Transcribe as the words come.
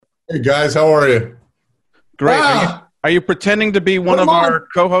Hey guys, how are you? Great. Are you pretending to be one of our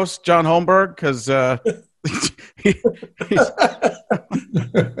co-hosts, John Holmberg? Because don't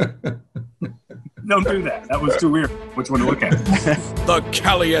do that. That was too weird. Which one to look at? The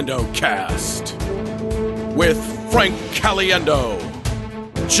Caliendo Cast with Frank Caliendo,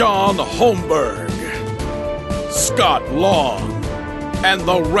 John Holmberg, Scott Long, and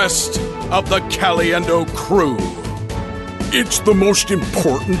the rest of the Caliendo crew. It's the most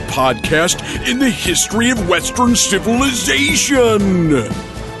important podcast in the history of Western civilization.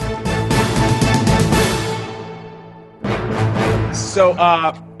 So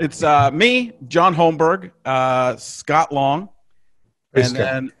it's me, John Holmberg, Scott Long, and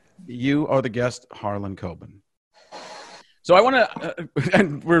then you are the guest, Harlan Coben. So I want to,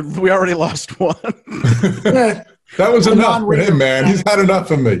 and we already lost one. That was enough for him, man. He's had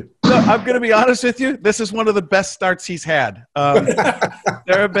enough of me. So I'm going to be honest with you. This is one of the best starts he's had. There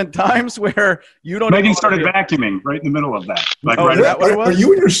have been times where you don't. Megan started vacuuming right in the middle of that. Like right is that what it was? Are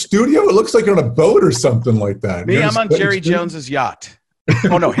you in your studio? It looks like you're on a boat or something like that. Me, I'm on Jerry Jones's yacht.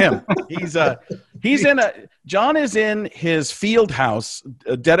 Oh no, him. John is in his field house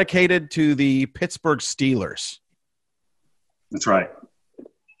dedicated to the Pittsburgh Steelers. That's right.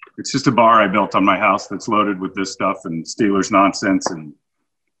 It's just a bar I built on my house that's loaded with this stuff and Steelers nonsense, and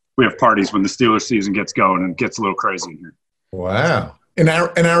we have parties when the Steelers season gets going and it gets a little crazy in here. Wow. In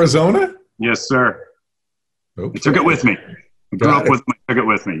Arizona? Yes, sir. Okay. I took it with me. I grew up with it. I took it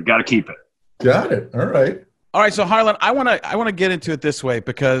with me. You got to keep it. Got it. All right. All right. So Harlan, I want to get into it this way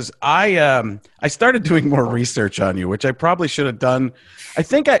because I started doing more research on you, which I probably should have done.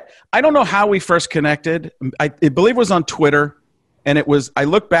 I don't know how we first connected. I believe it was on Twitter, and I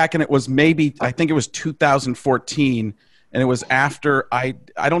looked back and it was I think it was 2014. And it was after I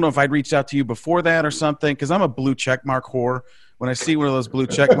don't know if I'd reached out to you before that or something, because I'm a blue check mark whore. When I see one of those blue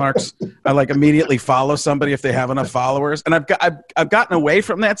check marks, I like immediately follow somebody if they have enough followers. And I've gotten away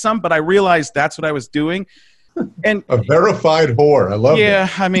from that some, but I realized that's what I was doing. And a verified whore. I love it. Yeah,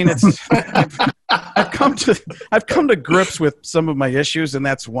 I mean, I've come to grips with some of my issues, and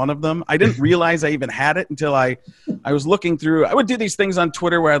that's one of them. I didn't realize I even had it until I was looking through. I would do these things on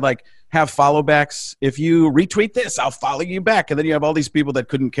Twitter where I'd like have follow backs. If you retweet this, I'll follow you back. And then you have all these people that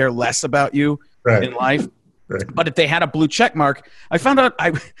couldn't care less about you in life. Right. But if they had a blue check mark, I found out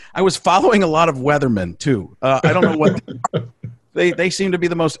I was following a lot of weathermen too. I don't know what they seem to be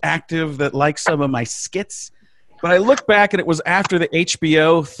the most active that like some of my skits. But I look back and it was after the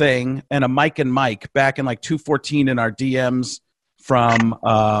HBO thing and a Mike and Mike back in like 2014 in our DMs from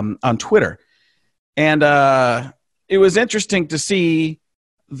on Twitter. And it was interesting to see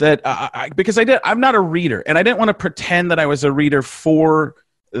that because I'm not a reader, and I didn't want to pretend that I was a reader for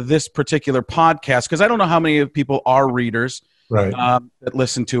this particular podcast because I don't know how many people are readers that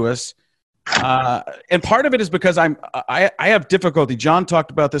listen to us. And part of it is because I have difficulty. John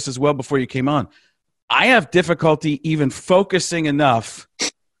talked about this as well before you came on. I have difficulty even focusing enough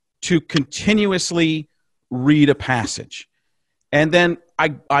to continuously read a passage. And then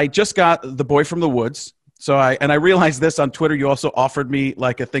I just got The Boy from the Woods. So I realized this on Twitter. You also offered me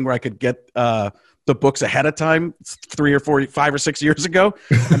like a thing where I could get the books ahead of time 3 or 4, 5 or 6 years ago.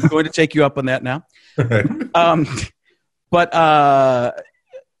 I'm going to take you up on that now.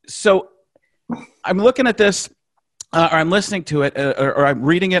 So I'm looking at this. Or I'm listening to it, or I'm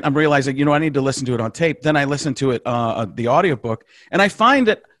reading it. I'm realizing, I need to listen to it on tape. Then I listen to it, the audiobook, and I find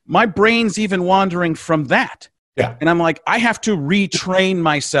that my brain's even wandering from that. Yeah. And I'm like, I have to retrain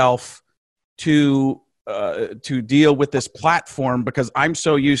myself to deal with this platform because I'm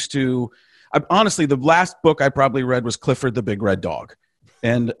so used to. Honestly, the last book I probably read was Clifford the Big Red Dog.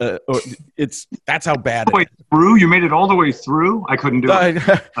 And that's how bad it is. Through? You made it all the way through? I couldn't do it.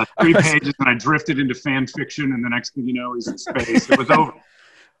 3 pages, and I drifted into fan fiction, and the next thing you know, he's in space. It was over.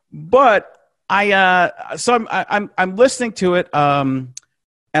 But I'm listening to it, and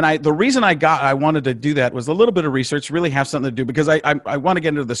the reason I wanted to do that was a little bit of research, really have something to do, because I want to get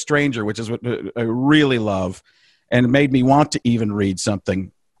into The Stranger, which is what I really love, and it made me want to even read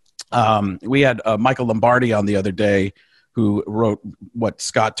something. We had Michael Lombardi on the other day, who wrote what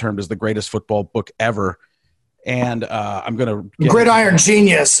Scott termed as the greatest football book ever. And I'm going to... Gridiron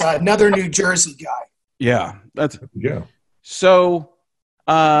Genius, another New Jersey guy. Yeah. Yeah. So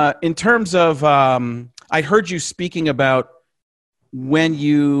in terms of... I heard you speaking about when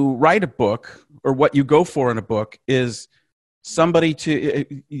you write a book or what you go for in a book is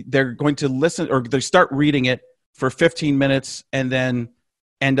they're going to listen or they start reading it for 15 minutes and then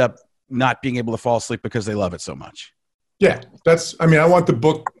end up not being able to fall asleep because they love it so much. Yeah, I want the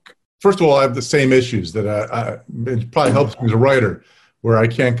book. First of all, I have the same issues that it probably helps me as a writer, where I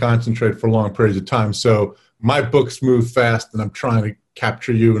can't concentrate for long periods of time. So my books move fast, and I'm trying to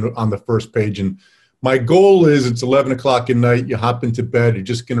capture you on the first page. And my goal is it's 11 o'clock at night. You hop into bed. You're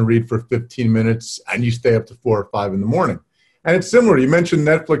just going to read for 15 minutes, and you stay up to 4 or 5 in the morning. And it's similar. You mentioned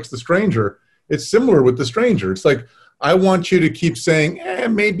Netflix, The Stranger. It's similar with The Stranger. It's like, I want you to keep saying,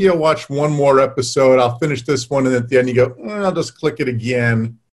 maybe I'll watch one more episode. I'll finish this one. And at the end you go, I'll just click it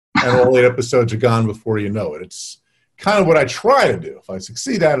again. And all 8 episodes are gone before you know it. It's kind of what I try to do. If I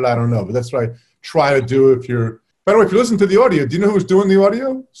succeed at it, I don't know. But that's what I try to do. By the way, if you listen to the audio, do you know who's doing the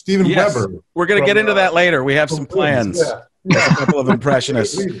audio? Steven Weber. We're going to get into that later. We have some plans. Yeah. A couple of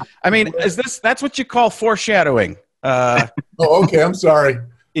impressionists. I mean, that's what you call foreshadowing. Okay. I'm sorry.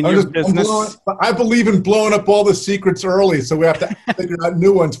 In your business. I believe in blowing up all the secrets early, so we have to figure out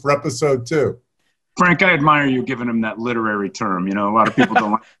new ones for episode 2. Frank, I admire you giving him that literary term. You know, a lot of people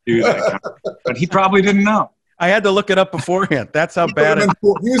don't like to do that, but he probably didn't know. I had to look it up beforehand. That's how bad it is.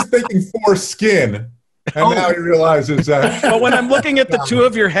 He was thinking foreskin, and now he realizes that. But when I'm looking at the two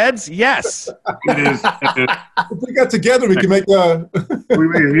of your heads, yes. It is. If we got together, we can make a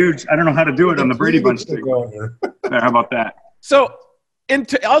huge. I don't know how to do it on the Brady Bunch thing. How about that? So,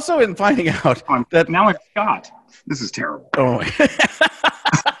 also in finding out that now I'm Scott. This is terrible. Oh,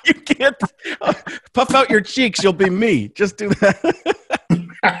 you can't puff out your cheeks. You'll be me. Just do that.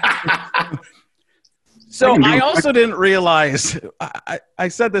 So I also didn't realize. I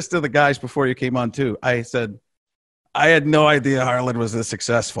said this to the guys before you came on too. I said I had no idea Harlan was this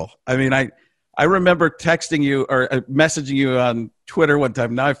successful. I mean, I remember texting you or messaging you on Twitter one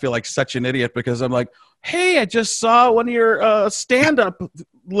time. Now I feel like such an idiot because I'm like, hey, I just saw one of your stand-up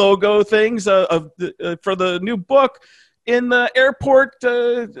logo things for the new book in the airport,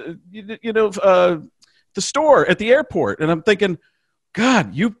 the store at the airport. And I'm thinking,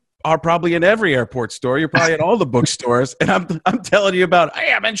 God, you are probably in every airport store. You're probably in all the bookstores. And I'm telling you about,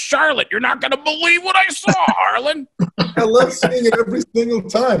 hey, I'm in Charlotte. You're not going to believe what I saw, Harlan. I love seeing it every single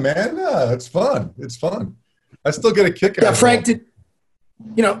time, man. Yeah, it's fun. It's fun. I still get a kick out of it. Frank,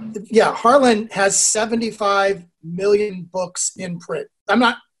 Harlan has 75 million books in print. I'm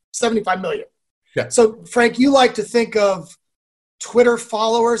not 75 million. Yeah. So, Frank, you like to think of Twitter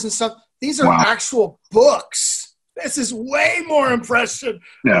followers and stuff. These are actual books. This is way more impressive.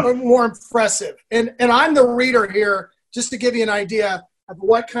 And I'm the reader here, just to give you an idea of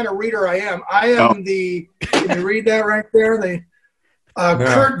what kind of reader I am. I am can you read that right there? The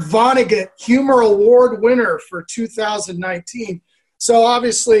Kurt Vonnegut Humor Award winner for 2019. So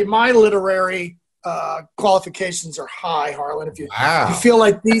obviously my literary qualifications are high, Harlan. If you feel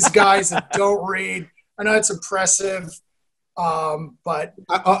like these guys that don't read, I know it's impressive, but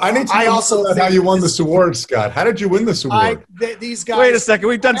I need to know how you won this award, Scott. How did you win this award? These guys. Wait a second.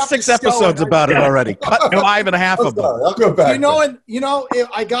 We've done 6 episodes about it already. Cut 5.5 of them. I'll go back.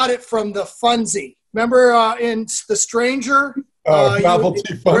 I got it from the Funzie. Remember in The Stranger?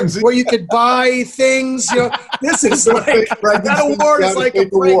 Novelty funzie, where you could buy things. This is like that award is like a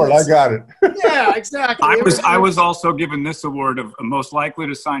award. I got it. Yeah, exactly. I was also given this award of most likely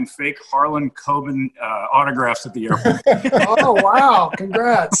to sign fake Harlan Coben autographs at the airport. Oh wow!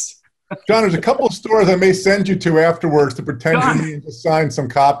 Congrats. John, there's a couple of stores I may send you to afterwards to pretend you need to sign some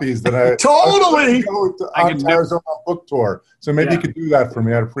copies that I totally on Arizona book tour. So maybe you could do that for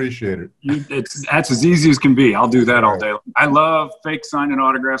me. I'd appreciate it. That's as easy as can be. I'll do that all day. I love fake signing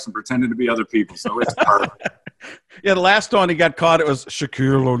autographs and pretending to be other people. So it's perfect. The last one he got caught, it was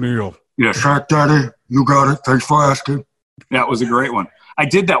Shaquille O'Neal. Yeah, Shaq Daddy, you got it. Thanks for asking. That was a great one. I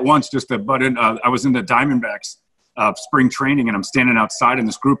did that once just to butt in. I was in the Diamondbacks spring training, and I'm standing outside, and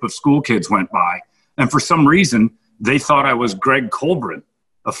this group of school kids went by. And for some reason, they thought I was Greg Colbert,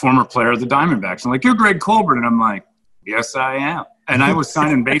 a former player of the Diamondbacks. I'm like, you're Greg Colbert. And I'm like, yes, I am. And I was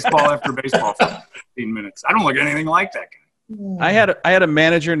signing baseball after baseball for 15 minutes. I don't look anything like that guy. I had a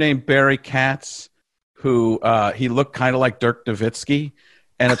manager named Barry Katz who he looked kind of like Dirk Nowitzki.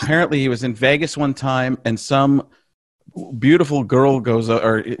 And apparently he was in Vegas one time, and some beautiful girl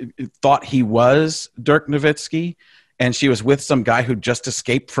thought he was Dirk Nowitzki, and she was with some guy who just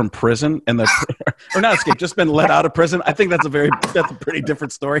escaped from prison, or not escaped, just been let out of prison. I think that's a pretty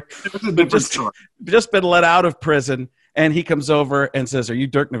different story. It's a different story. Just been let out of prison, and he comes over and says, "Are you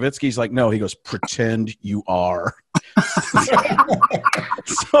Dirk Nowitzki?" He's like, "No." He goes, "Pretend you are."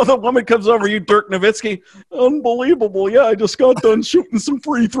 So the woman comes over, "You Dirk Nowitzki?" "Unbelievable. Yeah, I just got done shooting some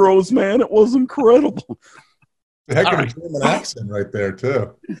free throws, man. It was incredible." The heck of a German accent right there,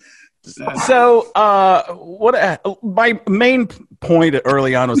 too. So my main point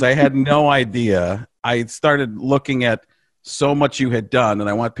early on was I had no idea. I started looking at so much you had done, and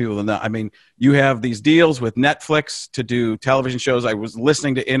I want people to know. I mean, you have these deals with Netflix to do television shows. I was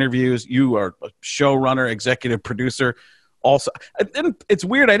listening to interviews. You are a showrunner, executive producer. Also, it's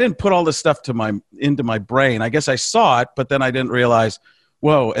weird. I didn't put all this stuff into my brain. I guess I saw it, but then I didn't realize.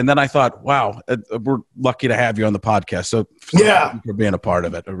 Whoa! And then I thought, wow, we're lucky to have you on the podcast. So thank you for being a part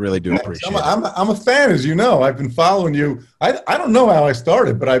of it. I really do appreciate it. I'm a fan, as you know. I've been following you. I don't know how I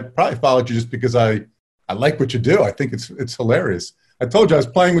started, but I probably followed you just because I like what you do. I think it's hilarious. I told you I was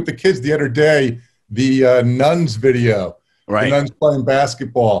playing with the kids the other day, the nuns video, right? The nuns playing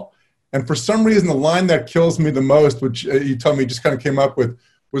basketball. And for some reason, the line that kills me the most, which you told me you just kind of came up with,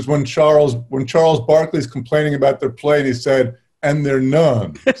 was when Charles Barkley's complaining about their play, and he said, "And they're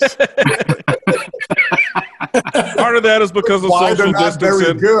nuns." Part of that is because of social distancing.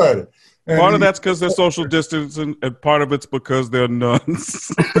 Very good. And part of that's because they're social distancing, and part of it's because they're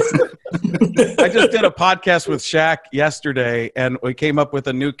nuns. I just did a podcast with Shaq yesterday, and we came up with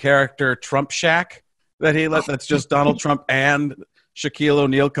a new character, Trump Shaq, that's just Donald Trump and Shaquille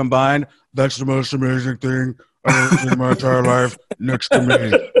O'Neal combined. That's the most amazing thing I've ever seen in my entire life next to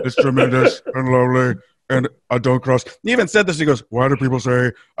me. It's tremendous and lovely, and I don't cross. He even said this. He goes, "Why do people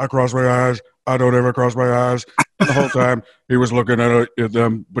say I cross my eyes? I don't ever cross my eyes." The whole time he was looking at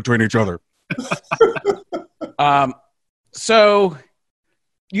them between each other. So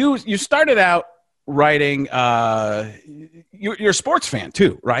you started out writing. You're a sports fan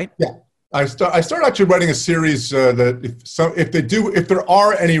too, right? Yeah. I started actually writing a series that if there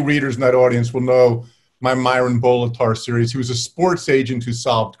are any readers in that audience will know my Myron Bolitar series. He was a sports agent who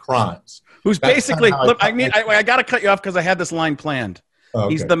solved crimes. Who's basically, I got to cut you off because I had this line planned. Oh,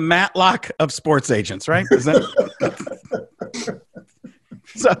 okay. He's the Matlock of sports agents, right? Is that?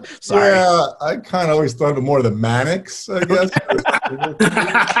 Sorry. Yeah, I kind of always thought of more of the Mannix, I guess.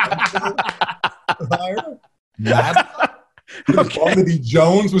 Matlock? Barnaby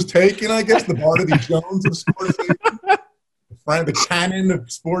Jones was taken, I guess. The Barnaby Jones of sports agents. The canon of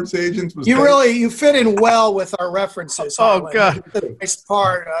sports agents was taken. You fit in well with our references. Oh, God. The next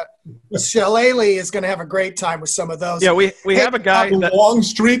part, Shillelagh is going to have a great time with some of those. Yeah, we have a guy. The Long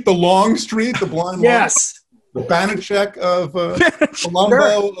Street, the blind. Yes. The Banachek of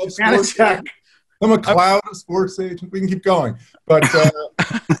Colombo of sports agents. The McLeod of sports agents. We can keep going. But,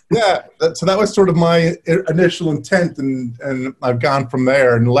 so that was sort of my initial intent, and I've gone from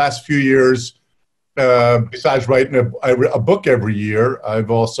there. In the last few years, besides writing a book every year, I've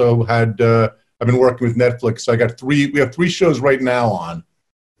also had I've been working with Netflix. So we have 3 shows right now on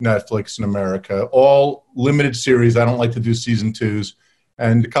Netflix in America, all limited series. I don't like to do season 2s,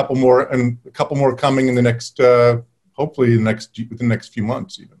 and a couple more coming in the next hopefully within the next few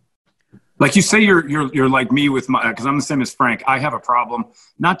months even. Like you say, you're like me with because I'm the same as Frank. I have a problem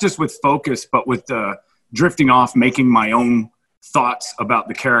not just with focus, but with drifting off, making my own thoughts about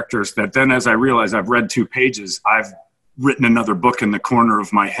the characters. That then, as I realize I've read 2 pages, I've written another book in the corner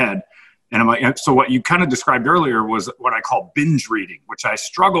of my head. And I'm like, so what you kind of described earlier was what I call binge reading, which I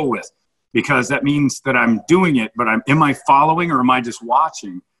struggle with because that means that I'm doing it, but am I following or am I just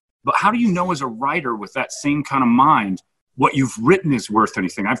watching? But how do you know as a writer with that same kind of mind what you've written is worth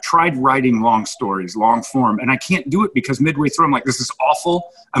anything? I've tried writing long stories, long form, and I can't do it because midway through I'm like, this is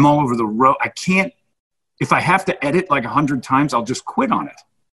awful. I'm all over the road. I can't. If I have to edit like 100 times, I'll just quit on it.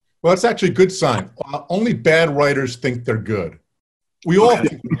 Well, it's actually a good sign. Only bad writers think they're good. We all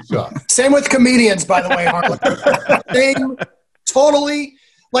think we suck. Same with comedians, by the way, Harlan. Same, totally.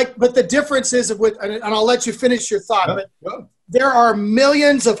 But the difference is, and I'll let you finish your thought, but there are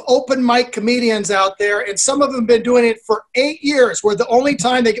millions of open mic comedians out there, and some of them have been doing it for 8 years, where the only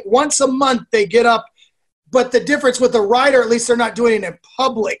time once a month they get up. But the difference with a writer, at least they're not doing it in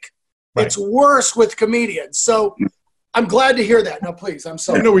public. Right. It's worse with comedians. So I'm glad to hear that. No, please, I'm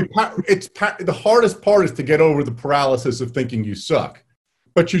sorry. The hardest part is to get over the paralysis of thinking you suck.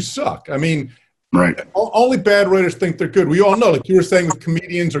 But you suck. I mean, right. Only bad writers think they're good. We all know, like you were saying with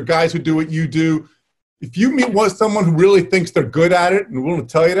comedians or guys who do what you do, if you meet someone who really thinks they're good at it and willing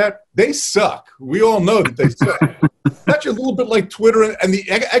to tell you that, they suck. We all know that they suck. It's actually a little bit like Twitter and the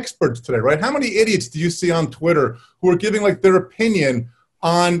experts today, right? How many idiots do you see on Twitter who are giving like their opinion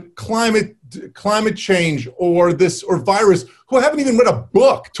on climate change or virus, who haven't even read a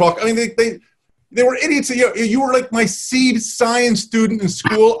book? They were idiots. You were like my seed science student in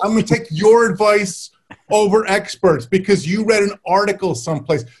school. I'm going to take your advice over experts because you read an article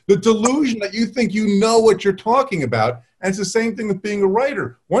someplace. The delusion that you think you know what you're talking about, and it's the same thing with being a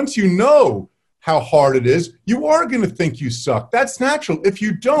writer. Once you know how hard it is, you are going to think you suck. That's natural. If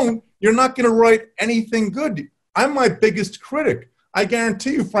you don't, you're not going to write anything good. I'm my biggest critic. I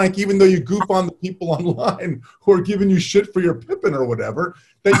guarantee you, Frank, even though you goof on the people online who are giving you shit for your Pippin or whatever,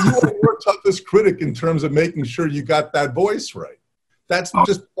 that you are your toughest critic in terms of making sure you got that voice right. That's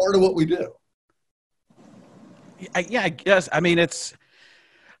just part of what we do. Yeah, I guess. I mean,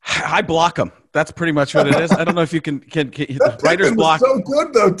 I block them. That's pretty much what it is. I don't know if you can the writer's block. So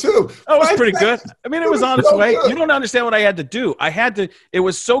good though, too. Oh, it was pretty good. I mean, it was on its way. You don't understand what I had to do. It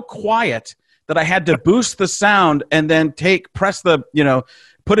was so quiet that I had to boost the sound and then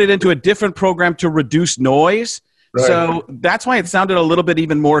put it into a different program to reduce noise. Right. So that's why it sounded a little bit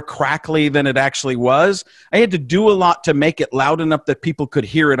even more crackly than it actually was. I had to do a lot to make it loud enough that people could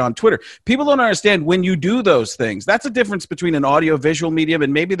hear it on Twitter. People don't understand when you do those things. That's a difference between an audio-visual medium,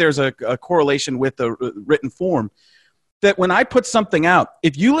 and maybe there's a correlation with the written form. That when I put something out,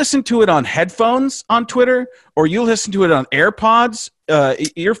 if you listen to it on headphones on Twitter, or you listen to it on AirPods,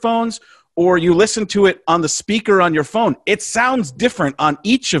 earphones, or you listen to it on the speaker on your phone, it sounds different on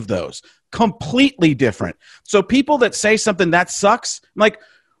each of those. Completely different. So people that say something that sucks, like,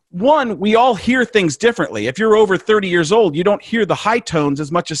 one, we all hear things differently. If you're over 30 years old, you don't hear the high tones as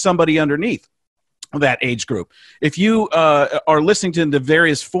much as somebody underneath that age group. If you are listening to the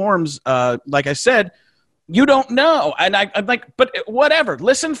various forms, like I said, you don't know. And I'm like, but whatever.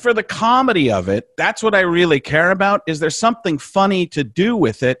 Listen for the comedy of it. That's what I really care about. Is there something funny to do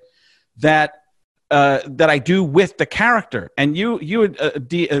with it that I do with the character? And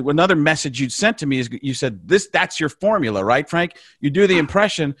another message you'd sent to me is you said that's your formula, right, Frank? You do the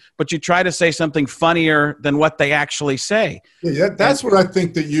impression, but you try to say something funnier than what they actually say. Yeah, that's what I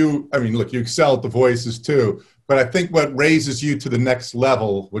think that you excel at the voices too, but I think what raises you to the next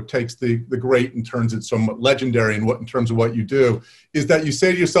level, what takes the great and turns it somewhat legendary in terms of what you do, is that you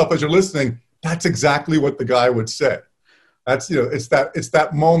say to yourself as you're listening, that's exactly what the guy would say. That's, it's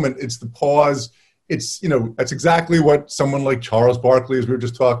that moment, it's the pause. That's exactly what someone like Charles Barkley, as we were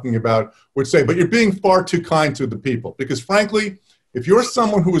just talking about, would say. But you're being far too kind to the people. Because frankly, if you're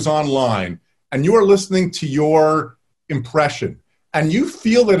someone who is online and you are listening to your impression and you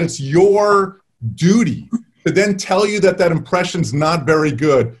feel that it's your duty to then tell you that impression's not very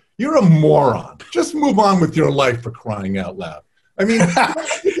good, you're a moron. Just move on with your life, for crying out loud. I mean,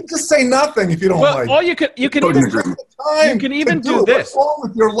 you can just say nothing if you don't like. Well, you can even do this. What's wrong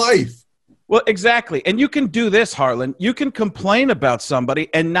with your life? Well, exactly. And you can do this, Harlan. You can complain about somebody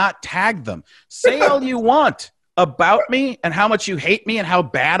and not tag them. Say all you want about me and how much you hate me and how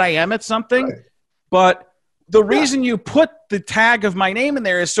bad I am at something. Right. But the reason you put the tag of my name in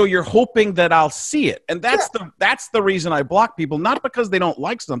there is so you're hoping that I'll see it. And that's the reason I block people, not because they don't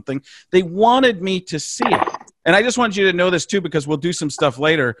like something. They wanted me to see it. And I just wanted you to know this too, because we'll do some stuff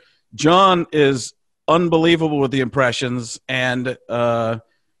later. John is unbelievable with the impressions and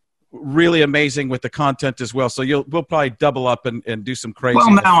really amazing with the content as well. So we'll probably double up and do some crazy.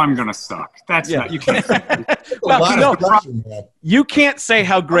 Well, now I'm going to suck. That's not, you can't. You can't say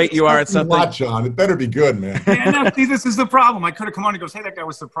how great you are at something. Not, John. It better be good, man. See, this is the problem. I could have come on and goes, hey, that guy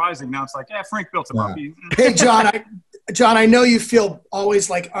was surprising. Now it's like, Frank built him up. Hey, John, I know you feel always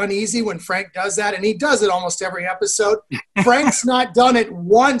like uneasy when Frank does that, and he does it almost every episode. Frank's not done it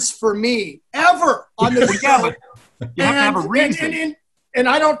once for me, ever, on the show. You have to have a reason. And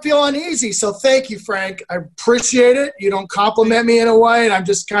I don't feel uneasy. So thank you, Frank. I appreciate it. You don't compliment me in a way, and I'm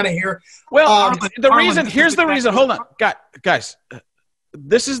just kind of here. Well, here's the reason. Hold on. Guys,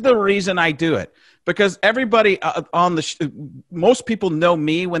 this is the reason I do it. Because everybody on most people know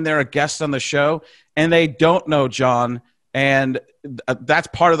me when they're a guest on the show, and they don't know John. And that's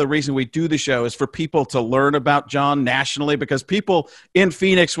part of the reason we do the show, is for people to learn about John nationally, because people in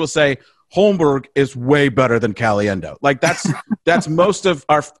Phoenix will say, Holmberg is way better than Caliendo. Like that's most of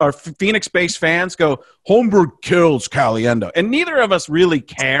our Phoenix-based fans go, Holmberg kills Caliendo. And neither of us really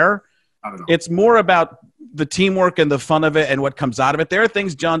care. It's more about the teamwork and the fun of it and what comes out of it. There are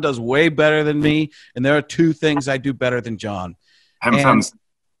things John does way better than me, and there are two things I do better than John. You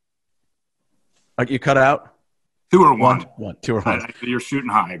cut out? 2 or 1. 2 or 1. You're shooting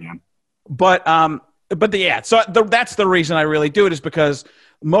high again. But that's the reason I really do it, is because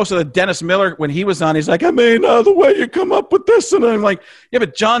most of the Dennis Miller, when he was on, he's like, the way you come up with this. And I'm like, yeah,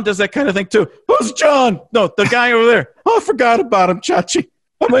 but John does that kind of thing too. Who's John? No, the guy over there. Oh, I forgot about him, Chachi.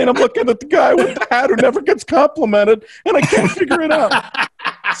 I'm looking at the guy with the hat who never gets complimented, and I can't figure it out.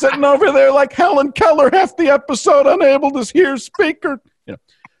 Sitting over there like Helen Keller, half the episode, unable to hear speaker.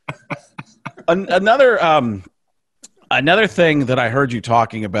 Another thing that I heard you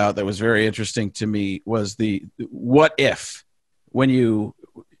talking about that was very interesting to me was the what if, when you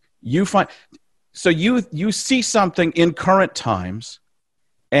find, so you see something in current times,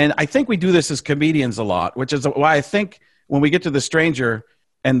 and I think we do this as comedians a lot, which is why I think when we get to The Stranger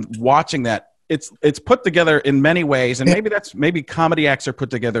and watching that, it's put together in many ways, and maybe comedy acts are put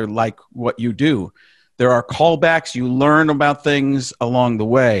together like what you do. There are callbacks. You learn about things along the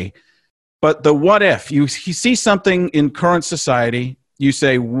way. But the what if, you see something in current society, you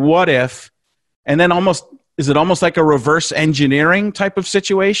say, what if, and then is it almost like a reverse engineering type of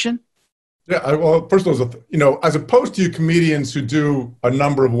situation? Yeah, well, first of all, as opposed to you comedians who do a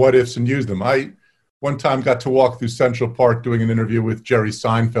number of what ifs and use them, I one time got to walk through Central Park doing an interview with Jerry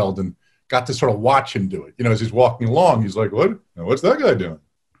Seinfeld and got to sort of watch him do it. As he's walking along, he's like, what? What's that guy doing?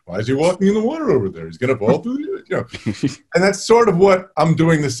 Why is he walking in the water over there? He's going to fall through And that's sort of what I'm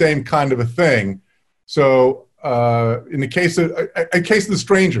doing, the same kind of a thing. So in the case of The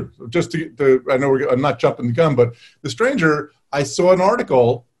Stranger, just I know I'm not jumping the gun, but The Stranger, I saw an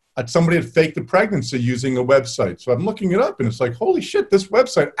article that somebody had faked a pregnancy using a website. So I'm looking it up, and it's like, holy shit, this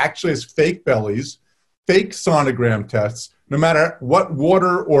website actually has fake bellies, fake sonogram tests. No matter what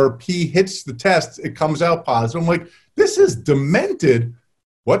water or pee hits the test, it comes out positive. I'm like, this is demented.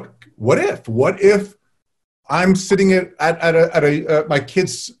 What if I'm sitting at my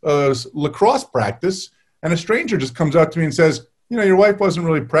kid's lacrosse practice, and a stranger just comes up to me and says, your wife wasn't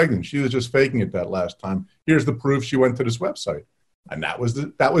really pregnant. She was just faking it that last time. Here's the proof. She went to this website. And that was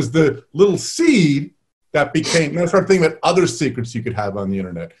the little seed that became, that's sort of thing, that other secrets you could have on the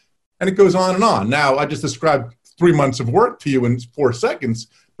internet. And it goes on and on. Now, I just described 3 months of work to you in 4 seconds,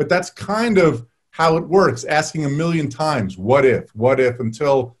 but that's kind of how it works, asking a million times, what if,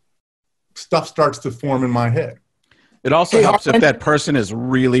 until stuff starts to form in my head. It also helps if that person is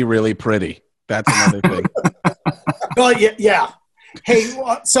really, really pretty. That's another thing. Well, yeah. Hey,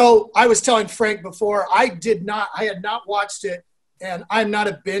 so I was telling Frank before, I had not watched it, and I'm not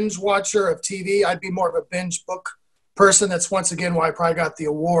a binge watcher of TV. I'd be more of a binge book person. That's once again why I probably got the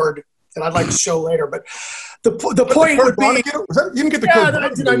award that I'd like to show later. But the point would be, you didn't get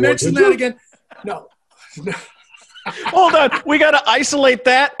the did I mention that again? No. Hold on. We got to isolate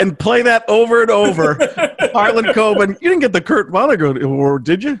that and play that over and over. Harlan Coben, you didn't get the Kurt Vonnegut award,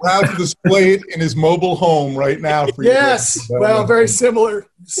 did you? Proud to display it in his mobile home right now. For yes. Well, very similar.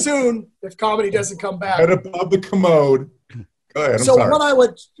 Soon, if comedy doesn't come back. Right above the commode. Go ahead. I'm so sorry.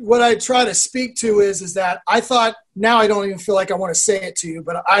 what I try to speak to is that I thought, now I don't even feel like I want to say it to you,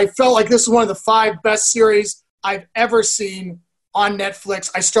 but I felt like this is one of the 5 best series I've ever seen on Netflix.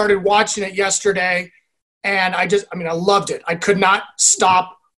 I started watching it yesterday. And I loved it. I could not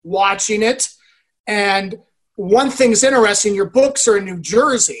stop watching it. And one thing's interesting, your books are in New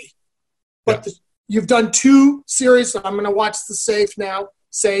Jersey, but you've done 2 series. So I'm going to watch The Safe now,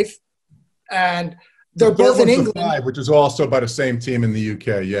 and they're both in England. 5, which is also by the same team in the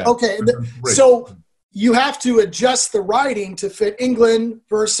UK, yeah. Okay, so you have to adjust the writing to fit England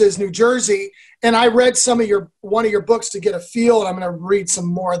versus New Jersey. And I read one of your books to get a feel, and I'm going to read some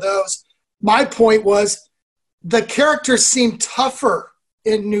more of those. My point was, the characters seem tougher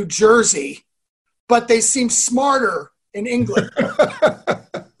in New Jersey, but they seem smarter in England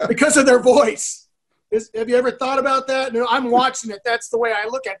because of their voice. Have you ever thought about that? No, I'm watching it. That's the way I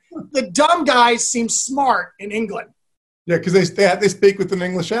look at it. The dumb guys seem smart in England. Yeah, because they speak with an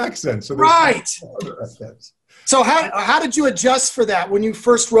English accent. So right. So how did you adjust for that when you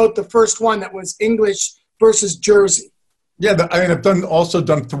first wrote the first one that was English versus Jersey? Yeah, I've also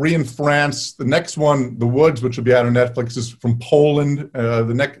done 3 in France. The next one, The Woods, which will be out on Netflix, is from Poland.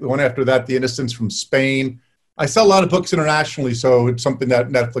 The one after that, The Innocents, from Spain. I sell a lot of books internationally, so it's something that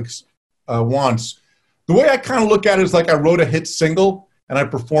Netflix wants. The way I kind of look at it is like I wrote a hit single, and I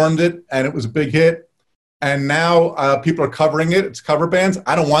performed it, and it was a big hit. And now people are covering it. It's cover bands.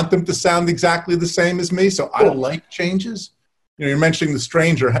 I don't want them to sound exactly the same as me, so I don't like changes. You're mentioning The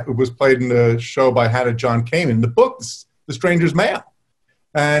Stranger, who was played in the show by Hannah John Kamen. The book, The Stranger's Male.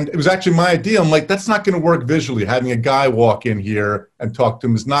 And it was actually my idea. I'm like, that's not going to work visually. Having a guy walk in here and talk to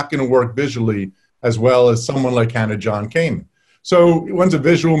him is not going to work visually as well as someone like Hannah John Kamen. So one's a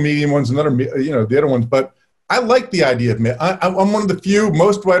visual medium, one's another, the other ones. But I like the idea of I'm one of the few.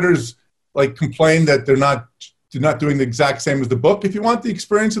 Most writers complain that they're not doing the exact same as the book. If you want the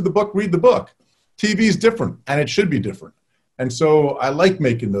experience of the book, read the book. TV is different, and it should be different. And so I like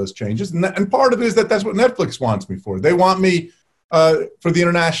making those changes. And part of it is that's what Netflix wants me for. They want me for the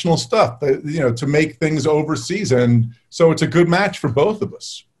international stuff, to make things overseas. And so it's a good match for both of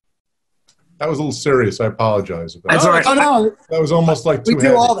us. That was a little serious. I apologize. That's all right. That was almost like too we do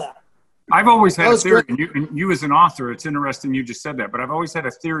heavy. all that. I've always had a theory, and you as an author, it's interesting you just said that, but I've always had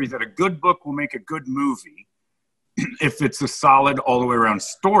a theory that a good book will make a good movie, if it's a solid all the way around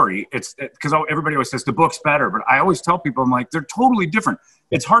story, it's because everybody always says the book's better, but I always tell people, I'm like, they're totally different.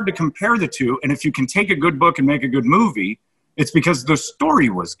 It's hard to compare the two. And if you can take a good book and make a good movie, it's because the story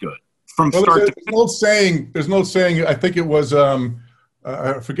was good from start to finish. There's no saying, I think it was,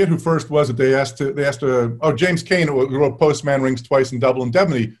 I forget who first was it. They asked James Cain, who wrote Postman Rings Twice and Double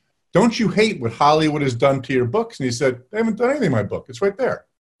Indemnity, don't you hate what Hollywood has done to your books? And he said, they haven't done anything to my book. It's right there.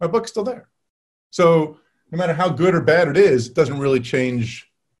 My book's still there. So no matter how good or bad it is, it doesn't really change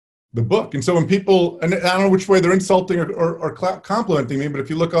the book. And so when people, and I don't know which way they're insulting or complimenting me, but if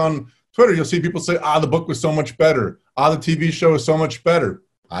you look on Twitter, you'll see people say, the book was so much better. The TV show is so much better.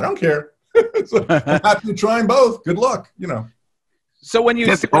 I don't care. So I'm happy to try them both. Good luck, So when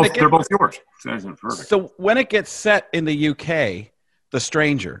you they're both yours. So when it gets set in the UK, The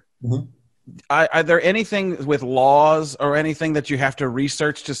Stranger, mm-hmm. Are there anything with laws or anything that you have to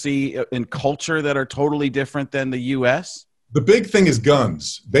research to see in culture that are totally different than the U.S.? The big thing is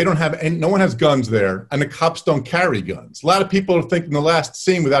guns. They don't have no one has guns there, and the cops don't carry guns. A lot of people are thinking the last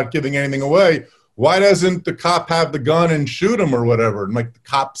scene, without giving anything away, why doesn't the cop have the gun and shoot him or whatever? And the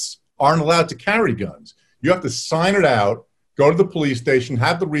cops aren't allowed to carry guns. You have to sign it out, go to the police station,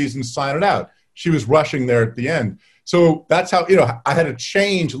 have the reason, sign it out. She was rushing there at the end. So that's how, I had to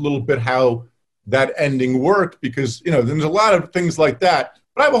change a little bit how that ending worked because, there's a lot of things like that.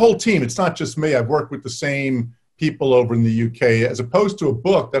 But I have a whole team. It's not just me. I've worked with the same people over in the UK. As opposed to a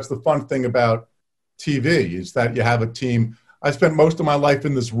book, that's the fun thing about TV is that you have a team. I spent most of my life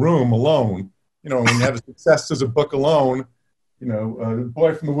in this room alone. When you have a success as a book alone,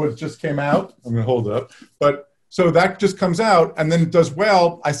 Boy from the Woods just came out. I'm going to hold it up. But so that just comes out and then it does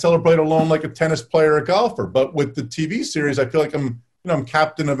well. I celebrate alone like a tennis player, a golfer. But with the TV series, I feel like I'm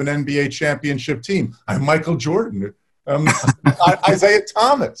captain of an NBA championship team. I'm Michael Jordan. Isaiah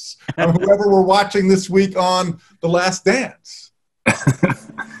Thomas. Whoever we're watching this week on The Last Dance.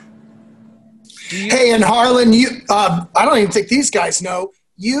 Hey, and Harlan, I don't even think these guys know.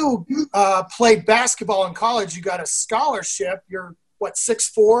 You played basketball in college. You got a scholarship. You're,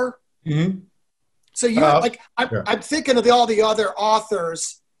 6'4"? Mm-hmm. So you're I'm thinking of all the other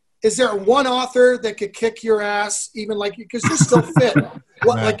authors. Is there one author that could kick your ass, even because you're still fit?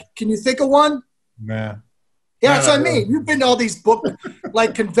 Can you think of one? Nah. Yeah, that's what I mean. You've been to all these book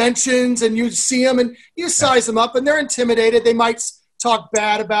conventions, and you see them, and you size them up, and they're intimidated. They might talk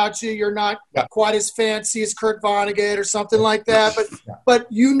bad about you. You're not quite as fancy as Kurt Vonnegut or something like that, but that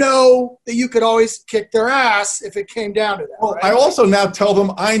you could always kick their ass if it came down to that. Well, right? I also now tell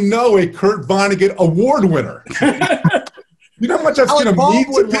them I know a Kurt Vonnegut award winner. You know how much I've seen him meet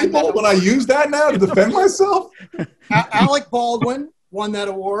to people when I use that now to defend myself? Alec Baldwin won that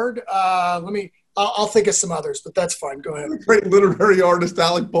award. I'll think of some others, but that's fine. Go ahead. Great literary artist,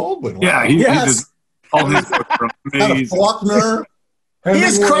 Alec Baldwin. Wow. Yeah, he does all his books are amazing. Faulkner. He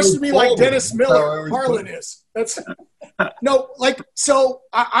is crushing me like Dennis Miller. Harlan is. So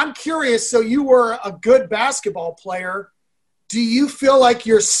I'm curious. So you were a good basketball player. Do you feel like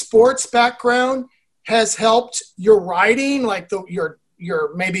your sports background has helped your writing,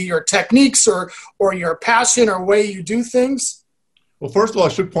 your techniques or your passion or way you do things? Well, first of all, I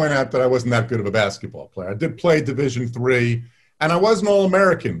should point out that I wasn't that good of a basketball player. I did play Division III, and I was an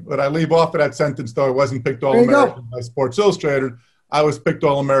All-American. But I leave off of that sentence, though I wasn't picked All-American by Sports Illustrated. I was picked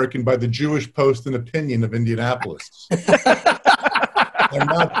All-American by the Jewish Post and Opinion of Indianapolis. I'm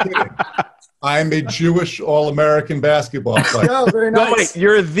not kidding. I'm a Jewish All-American basketball player. Oh, very nice. No, wait,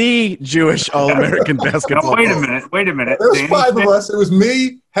 you're the Jewish All-American basketball player. Wait a minute. There's five of us. It was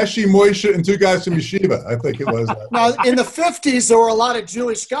me, Heshi Moishe, and two guys from Yeshiva. I think it was. Now, in the 50s, there were a lot of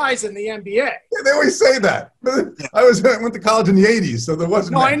Jewish guys in the NBA. Yeah, they always say that. I went to college in the 80s, so there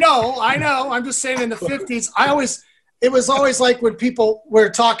wasn't. No, I know. I'm just saying in the 50s, it was always like when people were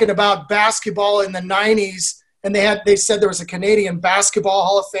talking about basketball in the 90s, and they said there was a Canadian Basketball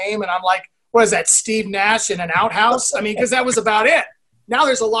Hall of Fame, and I'm like, what is that, Steve Nash in an outhouse? I mean, because that was about it. Now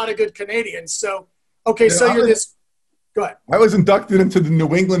there's a lot of good Canadians. So, okay, so you're this. Go ahead. I was inducted into the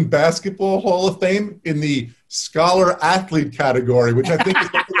New England Basketball Hall of Fame in the scholar athlete category, which I think is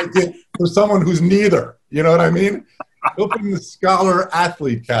something they did for someone who's neither. You know what I mean? Open the scholar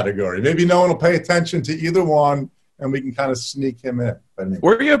athlete category. Maybe no one will pay attention to either one, and we can kind of sneak him in. Anyway.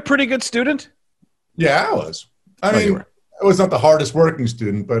 Were you a pretty good student? Yeah, I was. I mean, I was not the hardest working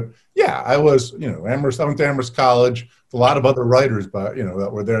student, but yeah, I was, Amherst. I went to Amherst College with a lot of other writers, but,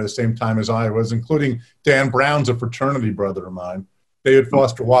 that were there at the same time as I was, including Dan Brown's a fraternity brother of mine. David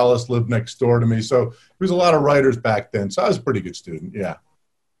Foster Wallace lived next door to me. So there was a lot of writers back then. So I was a pretty good student. Yeah.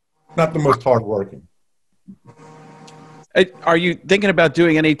 Not the most hardworking. Are you thinking about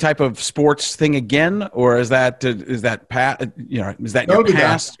doing any type of sports thing again, or is that your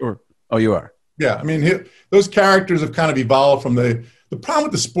past? Or you are? Yeah, I mean, those characters have kind of evolved from the problem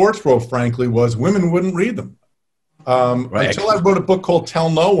with the sports world, frankly, was women wouldn't read them. Until I wrote a book called Tell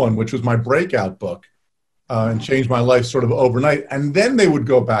No One, which was my breakout book, and changed my life sort of overnight. And then they would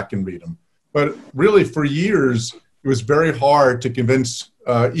go back and read them. But really, for years, it was very hard to convince,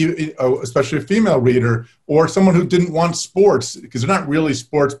 especially a female reader or someone who didn't want sports, because they're not really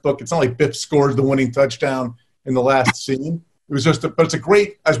sports book. It's not like Biff scores the winning touchdown in the last scene. It was just, but it's a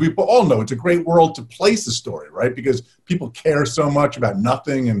great, as we all know, it's a great world to place the story, right? Because people care so much about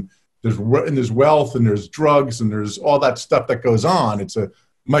nothing, and there's wealth, and there's drugs, and there's all that stuff that goes on. It's a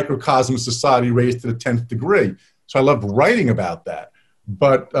microcosm society raised to the 10th degree. So I loved writing about that.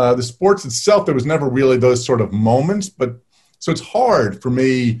 But the sports itself, there was never really those sort of moments. But so it's hard for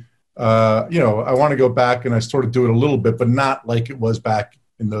me. I want to go back, and I sort of do it a little bit, but not like it was back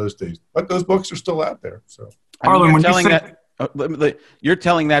in those days. But those books are still out there. So, Harlan, you're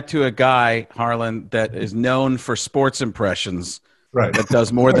telling that to a guy, Harlan, that is known for sports impressions. Right. That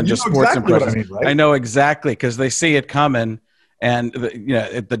does more than just sports exactly impressions. What I mean, right? I know exactly, because they see it coming. And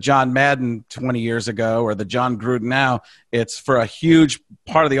the John Madden 20 years ago, or the John Gruden now, it's for a huge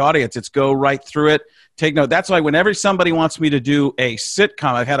part of the audience. It's go right through it. Take note. That's why whenever somebody wants me to do a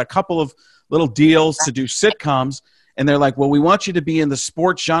sitcom, I've had a couple of little deals to do sitcoms, and they're like, well, we want you to be in the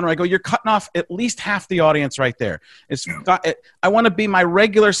sports genre. I go, you're cutting off at least half the audience right there. I want to be my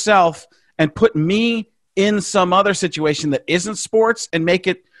regular self and put me in some other situation that isn't sports and make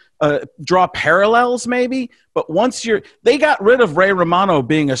it draw parallels maybe. But once they got rid of Ray Romano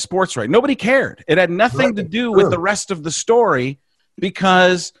being a sports writer. Nobody cared. It had nothing to do with the rest of the story,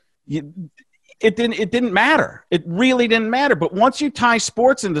 because it didn't matter. It really didn't matter. But once you tie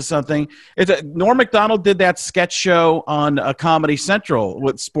sports into something, Norm Macdonald did that sketch show on Comedy Central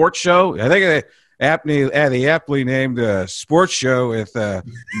with Sports Show. I think the aptly named sports show with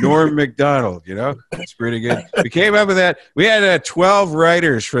Norm Macdonald. It's pretty good. We came up with that. We had 12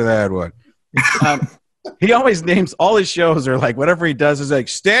 writers for that one. He always names all his shows are like, whatever he does is like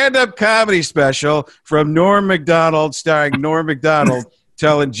stand-up comedy special from Norm Macdonald, starring Norm Macdonald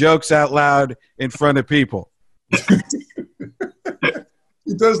telling jokes out loud in front of people. He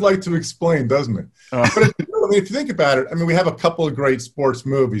does like to explain, doesn't it? But if you think about it, we have a couple of great sports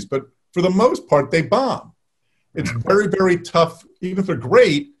movies, but for the most part, they bomb. It's very, very tough, even if they're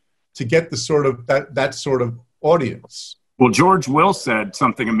great, to get the sort of that sort of audience. Well, George Will said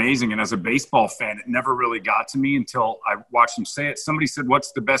something amazing, and as a baseball fan, it never really got to me until I watched him say it. Somebody said,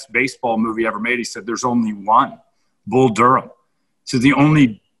 what's the best baseball movie ever made? He said, there's only one, Bull Durham. So the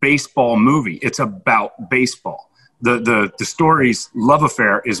only baseball movie, it's about baseball. The story's love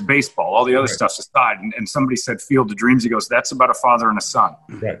affair is baseball. All the other stuff's aside. And somebody said Field of Dreams. He goes, that's about a father and a son.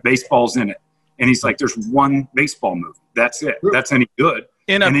 Right. Baseball's in it. And he's like, there's one baseball movie. That's it. That's any good.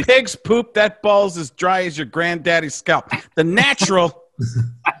 In a pig's poop, that ball's as dry as your granddaddy's scalp. The Natural is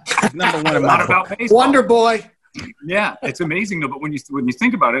number one in my about baseball. Wonder Boy. Yeah, it's amazing though. But when you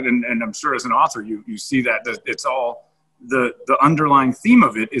think about it, and I'm sure as an author, you see that it's all the underlying theme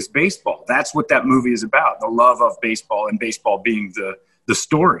of it is baseball. That's what that movie is about: the love of baseball, and baseball being the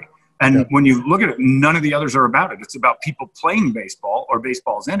story. And when you look at it, none of the others are about it. It's about people playing baseball, or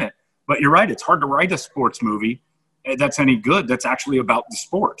baseball's in it. But you're right; it's hard to write a sports movie that's any good. That's actually about the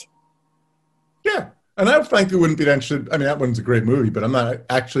sport. Yeah. And I frankly wouldn't be interested. That one's a great movie, but I'm not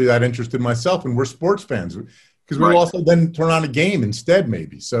actually that interested myself. And we're sports fans because we'll also then turn on a game instead,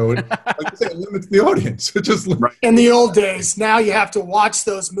 maybe. So like I say, it limits the audience. It just in the old days, now you have to watch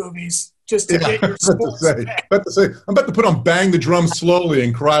those movies just to get your sports. I'm about to put on Bang the Drum Slowly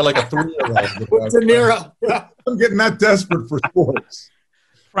and cry like a 3-year-old. With De Niro. Yeah. I'm getting that desperate for sports.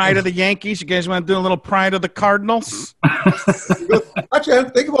 Pride of the Yankees. You guys want to do a little Pride of the Cardinals? Actually,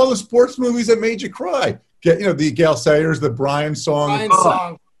 think of all the sports movies that made you cry. The Gail Sayers, the Brian song. Brian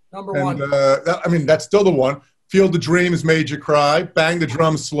song, number one. That's still the one. Field of Dreams made you cry. Bang the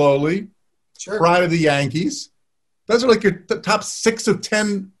Drum Slowly. Sure. Pride of the Yankees. Those are like your top 6 of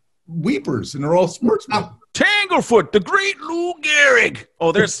 10 weepers, and they're all sports movies. Tanglefoot, the great Lou Gehrig.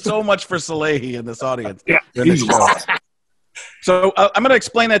 Oh, there's so much for Salehi in this audience. Yeah, he's So I'm going to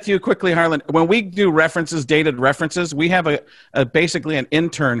explain that to you quickly, Harlan. When we do dated references, we have basically an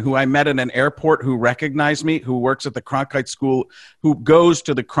intern who I met in an airport who recognized me, who works at the Cronkite School, who goes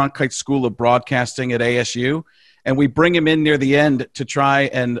to the Cronkite School of Broadcasting at ASU. And we bring him in near the end to try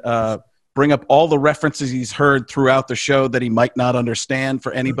and bring up all the references he's heard throughout the show that he might not understand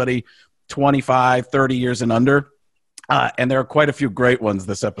for anybody 25, 30 years and under. And there are quite a few great ones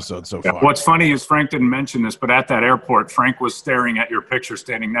this episode so far. What's funny is Frank didn't mention this, but at that airport, Frank was staring at your picture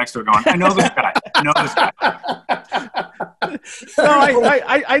standing next to it going, I know this guy. I know this guy. No,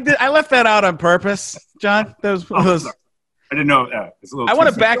 I left that out on purpose, John. Those. I didn't know that. I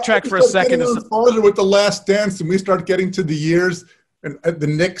want to backtrack for a second. With the Last Dance, and we start getting to the years, and the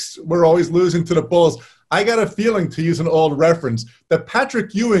Knicks were always losing to the Bulls. I got a feeling, to use an old reference, that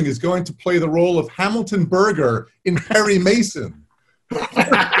Patrick Ewing is going to play the role of Hamilton Berger in Perry Mason.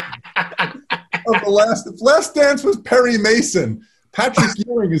 The Last Dance was Perry Mason. Patrick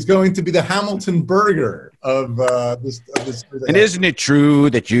Ewing is going to be the Hamilton Berger of this. And isn't it true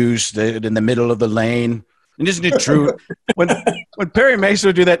that you stood in the middle of the lane? And isn't it true when Perry Mason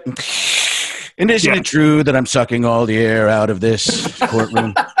would do that? And isn't it true that I'm sucking all the air out of this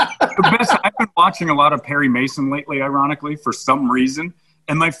courtroom? The best, I've been watching a lot of Perry Mason lately, ironically, for some reason.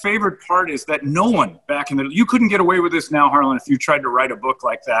 And my favorite part is that no one back in you couldn't get away with this now, Harlan, if you tried to write a book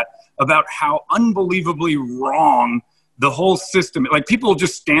like that about how unbelievably wrong the whole system, like people will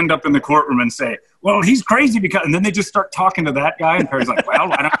just stand up in the courtroom and say, well, he's crazy and then they just start talking to that guy. And Perry's like, well,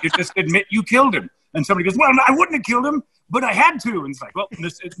 why don't you just admit you killed him? And somebody goes, well, I wouldn't have killed him, but I had to. And it's like, well,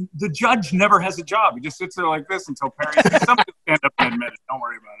 the judge never has a job. He just sits there like this until Perry says, somebody stand up and admit it. Don't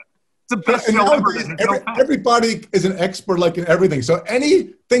worry about it. It's the best show ever. Everybody is an expert, like in everything. So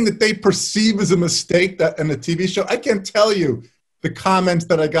anything that they perceive as a mistake that in a TV show, I can't tell you the comments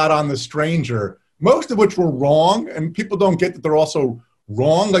that I got on The Stranger, most of which were wrong, and people don't get that they're also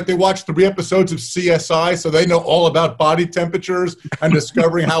wrong. Like they watched 3 episodes of CSI, so they know all about body temperatures and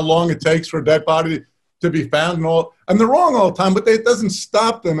discovering how long it takes for a dead body to be found and all. And they're wrong all the time, but it doesn't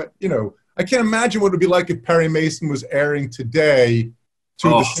stop them. You know, I can't imagine what it would be like if Perry Mason was airing today to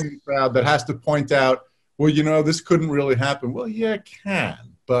the same crowd that has to point out, well, you know, this couldn't really happen. Well, yeah, it can,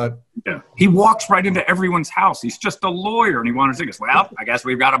 but... Yeah. He walks right into everyone's house. He's just a lawyer, and he wanted to say, well, I guess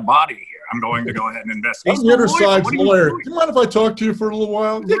we've got a body here. I'm going to go ahead and investigate. I'm the other side's lawyer. Do you mind if I talk to you for a little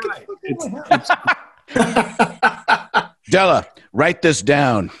while? Right. Della, write this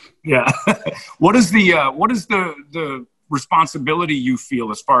down. Yeah. What is the responsibility you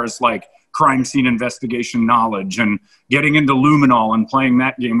feel as far as like crime scene investigation knowledge and getting into luminol and playing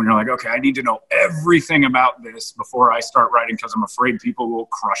that game when you're like, okay, I need to know everything about this before I start writing because I'm afraid people will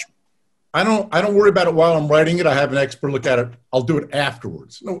crush me? I don't worry about it while I'm writing it. I have an expert look at it. I'll do it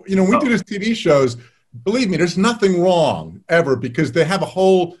afterwards. No, you know, when we do these TV shows, believe me, there's nothing wrong ever because they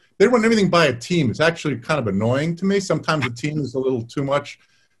run everything by a team. It's actually kind of annoying to me. Sometimes the team is a little too much.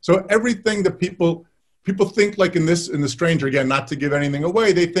 So everything that people think, like in The Stranger, again, not to give anything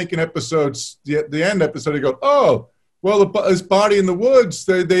away, they think in episodes, the end episode, they go, oh, well, his body in the woods,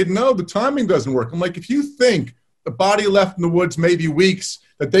 they know the timing doesn't work. I'm like, if you think the body left in the woods maybe weeks,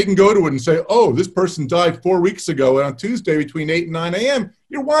 that they can go to it and say, oh, this person died 4 weeks ago and on Tuesday between 8 and 9 a.m.,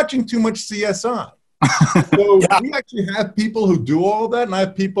 you're watching too much CSI. So we actually have people who do all that, and I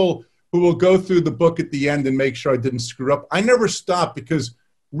have people who will go through the book at the end and make sure I didn't screw up. I never stop because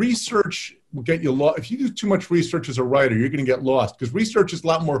research will get you lost. If you do too much research as a writer, you're going to get lost because research is a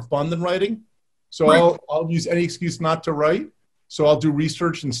lot more fun than writing. So right. I'll use any excuse not to write. So I'll do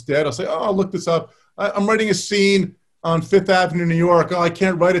research instead. I'll say, oh, I'll look this up. I'm writing a scene on 5th Avenue, New York. Oh, I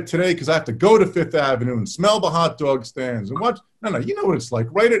can't write it today because I have to go to 5th Avenue and smell the hot dog stands and watch. No, you know what it's like.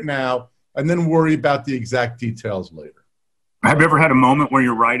 Write it now and then worry about the exact details later. Have you ever had a moment where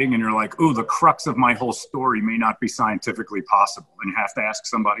you're writing and you're like, ooh, the crux of my whole story may not be scientifically possible, and you have to ask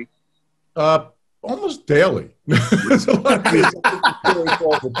somebody? Almost daily. There's a lot of these stories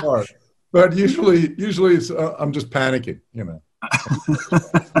falls apart. But usually it's, I'm just panicking, you know.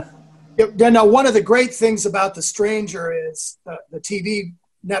 Now, one of the great things about The Stranger is the TV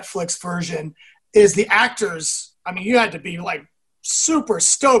Netflix version is the actors. I mean, you had to be like super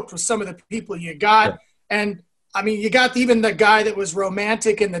stoked with some of the people you got. Yeah. And I mean, you got even the guy that was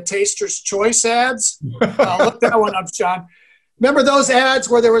romantic in the Taster's Choice ads. Look that one up, Sean. Remember those ads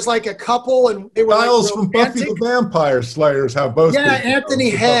where there was like a couple and they were Giles like from Buffy the Vampire Slayers, how both. Yeah, Anthony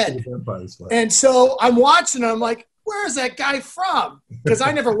Head. And so I'm watching and I'm like, where is that guy from? Because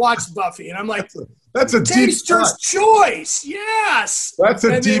I never watched Buffy. And I'm like, that's a Taster's Choice. Yes. That's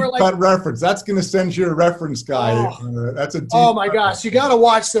a deep cut reference. That's going to send you a reference guy. That's a deep Oh, my gosh. You got to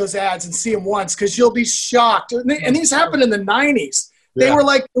watch those ads and see them once because you'll be shocked. And these happened in the 90s. They were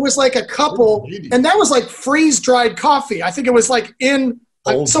like, it was like a couple. And that was like freeze-dried coffee. I think it was like so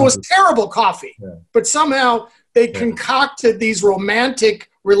it was terrible coffee. Yeah. But somehow they concocted these romantic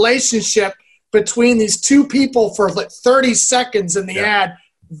relationship between these two people for like 30 seconds in the ad.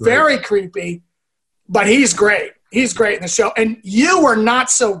 Very creepy, but he's great. He's great in the show. And you were not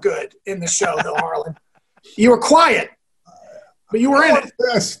so good in the show, though, Harlan. You were quiet. But you were in it.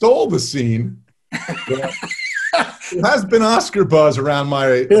 I stole the scene. There has been Oscar buzz around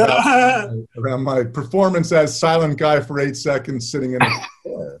my performance as Silent Guy for 8 seconds sitting in a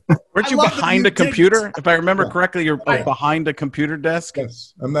chair. Weren't you behind a computer? If I remember correctly, you're behind a computer desk.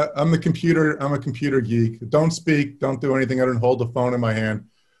 Yes, I'm a computer geek. Don't speak. Don't do anything. I don't hold the phone in my hand.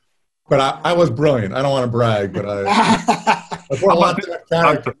 But I was brilliant. I don't want to brag, but I brought a lot to that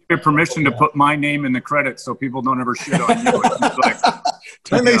character. I'll give you permission to put my name in the credits so people don't ever shit on you.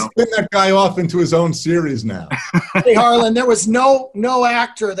 And they spin that guy off into his own series now. Hey, Harlan, there was no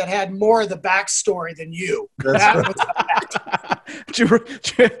actor that had more of the backstory than you. That's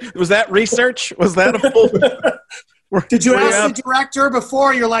Was Was that research? Was that a full? Did you ask the director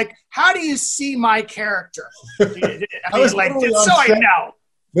before? You're like, how do you see my character? I know.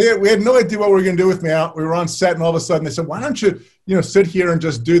 We had no idea what we were going to do with me out. We were on set, and all of a sudden they said, "Why don't you, sit here and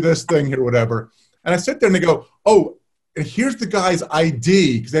just do this thing here, whatever?" And I sit there and they go, "Oh, and here's the guy's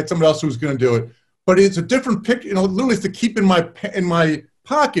ID," because they had someone else who was going to do it. But it's a different picture. Literally, it's to keep in my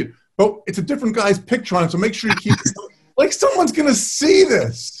pocket. But it's a different guy's picture on it, so make sure you keep it. Like someone's going to see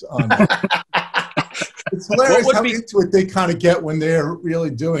this. It's hilarious how into it they kind of get when they're really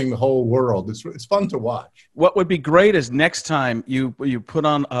doing the whole world. It's fun to watch. What would be great is next time you put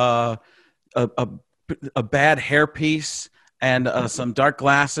on a bad hairpiece and some dark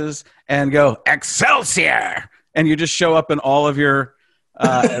glasses and go Excelsior, and you just show up in all of your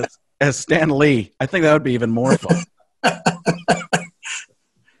as Stan Lee. I think that would be even more fun.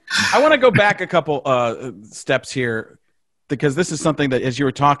 I want to go back a couple steps here, because this is something that, as you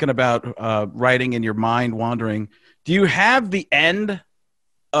were talking about writing in your mind wandering, do you have the end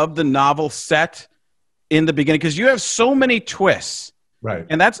of the novel set in the beginning? Because you have so many twists. Right.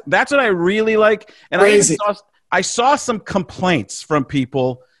 And that's what I really like. And I saw some complaints from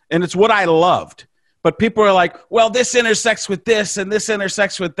people, and it's what I loved. But people are like, well, this intersects with this, and this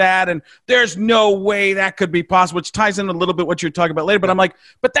intersects with that, and there's no way that could be possible, which ties in a little bit what you're talking about later. But I'm like,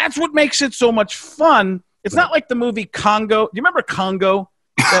 but that's what makes it so much fun. It's not like the movie Congo. Do you remember Congo?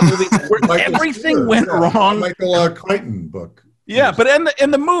 That movie where everything went wrong. Michael Crichton book. Yeah, but in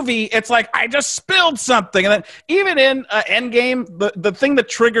the movie, it's like, I just spilled something. And then even in Endgame, the thing that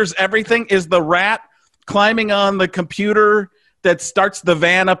triggers everything is the rat climbing on the computer that starts the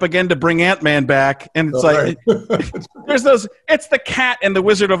van up again to bring Ant-Man back. And it's there's those, it's the cat in the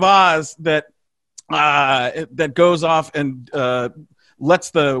Wizard of Oz that goes off and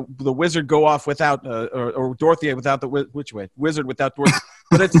lets the wizard go off without, or Dorothy without which way? Wizard without Dorothy.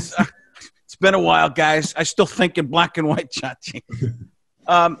 But it's been a while, guys. I still think in black and white, Chachi.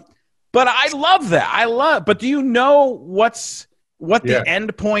 But I love that. But do you know what the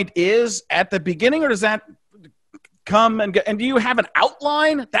end point is at the beginning, or does that come and go? And do you have an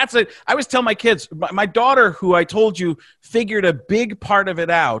outline? I always tell my kids, my daughter, who I told you figured a big part of it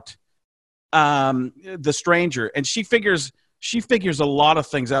out, The Stranger, and she figures a lot of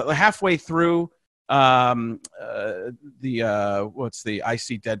things out. Halfway through, what's the I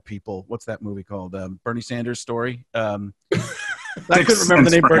See Dead People? What's that movie called? Bernie Sanders' story. I couldn't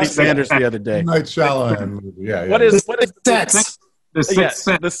remember the name Bernie Sanders the other day. Night Shyamalan movie. Yeah. What is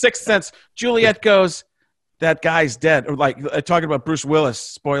The Sixth Sense. Juliet goes, that guy's dead. Or like talking about Bruce Willis.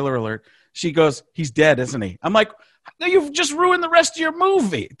 Spoiler alert. She goes, he's dead, isn't he? I'm like, you've just ruined the rest of your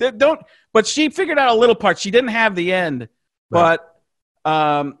movie. But she figured out a little part. She didn't have the end. Right.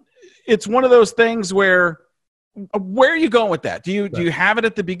 But it's one of those things where are you going with that? Do you have it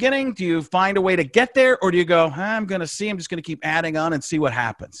at the beginning? Do you find a way to get there? Or do you go, I'm just going to keep adding on and see what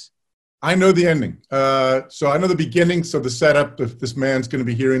happens? I know the ending. So I know the beginning. So the setup, if this man's going to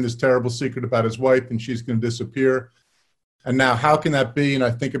be hearing this terrible secret about his wife and she's going to disappear. And now how can that be? And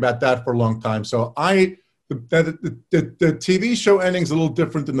I think about that for a long time. So the TV show ending is a little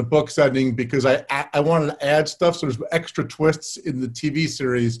different than the book's ending because I wanted to add stuff. So there's extra twists in the TV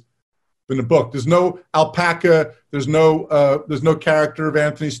series than the book. There's no alpaca. There's no character of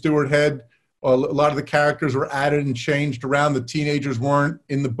Anthony Stewart Head. A lot of the characters were added and changed around. The teenagers weren't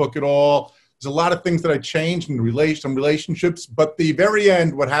in the book at all. There's a lot of things that I changed in some relationships. But the very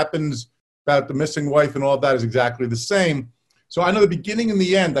end, what happens about the missing wife and all of that is exactly the same. So I know the beginning and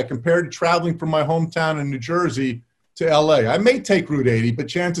the end. I compared to traveling from my hometown in New Jersey to L.A. I may take Route 80, but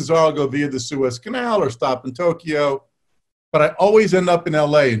chances are I'll go via the Suez Canal or stop in Tokyo. But I always end up in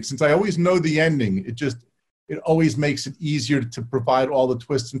L.A. And since I always know the ending, it always makes it easier to provide all the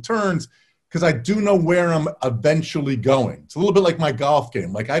twists and turns because I do know where I'm eventually going. It's a little bit like my golf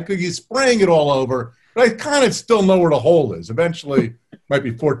game. Like I could be spraying it all over, but I kind of still know where the hole is. Eventually, might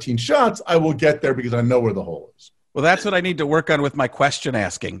be 14 shots. I will get there because I know where the hole is. Well, that's what I need to work on with my question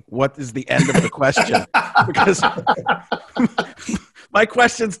asking. What is the end of the question? Because My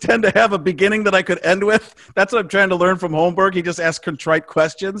questions tend to have a beginning that I could end with. That's what I'm trying to learn from Holmberg. He just asks contrite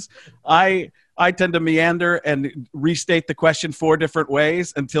questions. I tend to meander and restate the question 4 different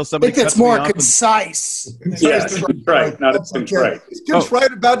ways until somebody cuts me off. It's more concise. Yes, contrite, not as contrite. It's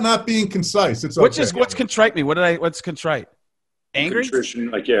contrite about not being concise. It's okay. What's contrite me? What's contrite? Angry?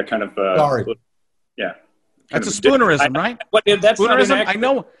 Contrition, kind of. Sorry. Yeah. That's a spoonerism, right? That's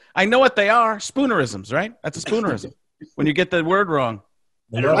spoonerism. I know what they are. Spoonerisms, right? That's a spoonerism. When you get the word wrong.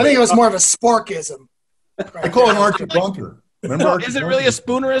 I think it was more of a sporkism. I call it Archie Bunker. Remember Archie Is it really a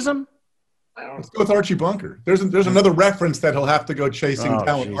spoonerism? Let's go with Archie Bunker. There's another reference that he'll have to go chasing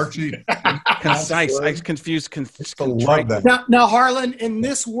down with Archie. Concise. I confused. I love that. Now, Harlan, in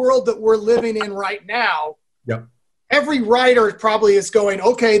this world that we're living in right now, yep. Every writer probably is going,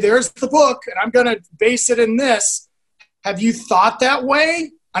 okay, there's the book, and I'm going to base it in this. Have you thought that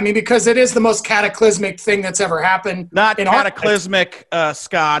way? I mean, because it is the most cataclysmic thing that's ever happened. Not cataclysmic,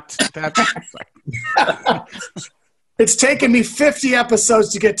 Scott. It's taken me 50 episodes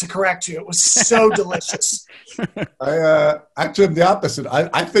to get to correct you. It was so delicious. Actually, I'm the opposite.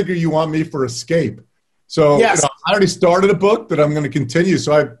 I figure you want me for escape. So yes. I already started a book that I'm going to continue.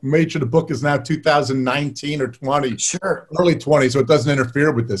 So I made sure the book is now 2019 or 20, early 20, so it doesn't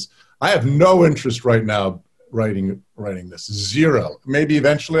interfere with this. I have no interest right now writing this. Zero. Maybe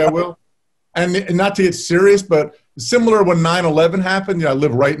eventually I will. And not to get serious, but similar when 9/11 happened. I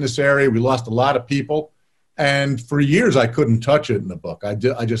live right in this area. We lost a lot of people. And for years, I couldn't touch it in the book. I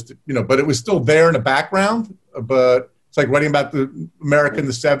just, but it was still there in the background. But it's like writing about the America in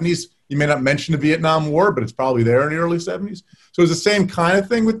the 70s. You may not mention the Vietnam War, but it's probably there in the early 70s. So it's the same kind of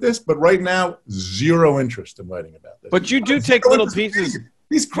thing with this. But right now, zero interest in writing about this. But you do take little pieces.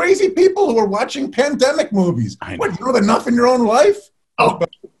 These crazy people who are watching pandemic movies. What, you know enough in your own life? Oh,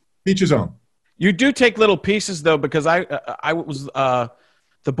 each his own. You do take little pieces, though, because I was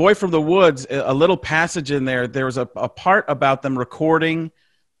The Boy from the Woods, a little passage in there. There was a part about them recording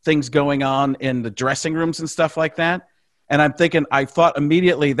things going on in the dressing rooms and stuff like that. And I'm thinking, I thought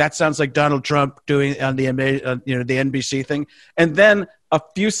immediately that sounds like Donald Trump doing on the NBC thing. And then a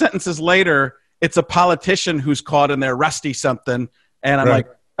few sentences later, it's a politician who's caught in there rusty something. And I'm like,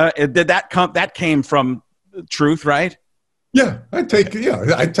 that came from truth, right? Yeah, I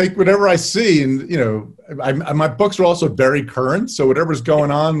take whatever I see, and my books are also very current. So whatever's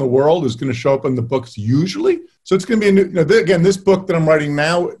going on in the world is going to show up in the books usually. So it's going to be a new. Again, this book that I'm writing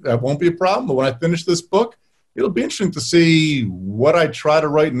now, that won't be a problem. But when I finish this book, it'll be interesting to see what I try to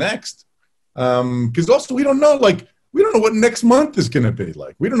write next. Because also we don't know what next month is going to be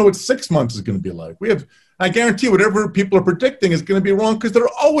like. We don't know what 6 months is going to be like. I guarantee whatever people are predicting is going to be wrong because they're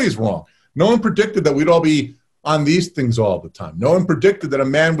always wrong. No one predicted that we'd all be on these things all the time. No one predicted that a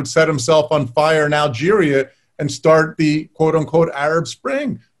man would set himself on fire in Algeria and start the quote-unquote Arab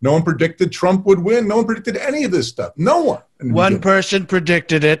Spring. No one predicted Trump would win. No one predicted any of this stuff. No one. One person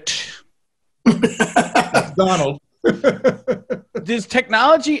predicted it. That's Donald. Does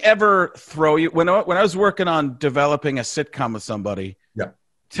technology ever throw you? When I was working on developing a sitcom with somebody,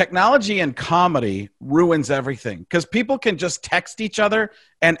 technology and comedy ruins everything because people can just text each other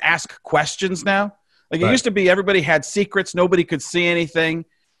and ask questions now. Like it used to be everybody had secrets. Nobody could see anything.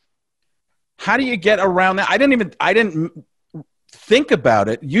 How do you get around that? I didn't think about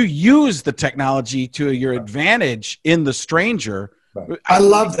it. You use the technology to your advantage in The Stranger. Right. I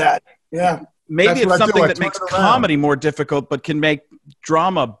love that. Yeah. Maybe it's something that makes comedy more difficult, but can make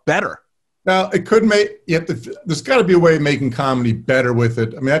drama better. Now, it could make, there's got to be a way of making comedy better with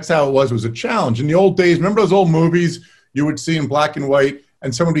it. I mean, that's how it was a challenge. In the old days, remember those old movies you would see in black and white?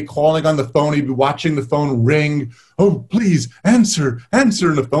 And someone would be calling on the phone. He'd be watching the phone ring. Oh, please, answer. And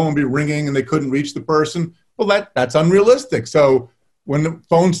the phone would be ringing and they couldn't reach the person. Well, that's unrealistic. So when the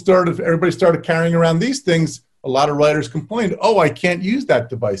phone everybody started carrying around these things, a lot of writers complained, I can't use that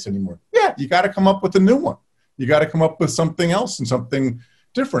device anymore. Yeah, you got to come up with a new one. You got to come up with something else and something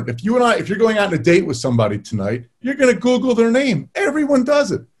different. If you're going out on a date with somebody tonight, you're going to Google their name. Everyone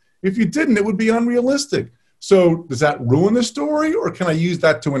does it. If you didn't, it would be unrealistic. So does that ruin the story, or can I use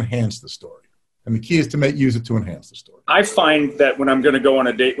that to enhance the story? And the key is to use it to enhance the story. I find that when I'm going to go on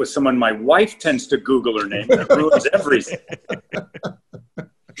a date with someone, my wife tends to Google her name, and it ruins everything.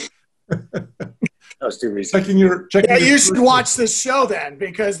 That was too easy. You should watch this show then,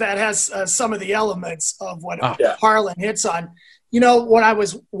 because that has some of the elements of what Harlan hits on.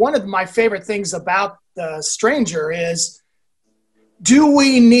 One of my favorite things about The Stranger is, do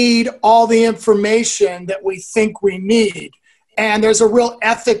we need all the information that we think we need? And there's a real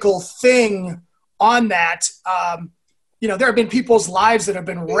ethical thing on that. There have been people's lives that have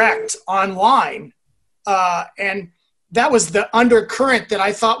been wrecked online. And that was the undercurrent that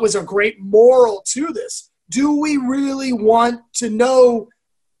I thought was a great moral to this. Do we really want to know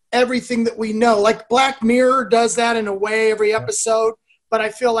everything that we know? Like Black Mirror does that in a way every episode, but I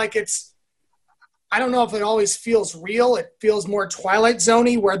feel like I don't know if it always feels real. It feels more Twilight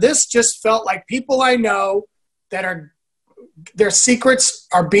Zone-y, where this just felt like people I know that their secrets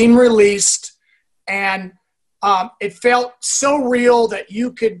are being released, and it felt so real that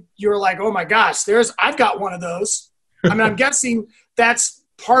you're like, oh my gosh, I've got one of those. I mean, I'm guessing that's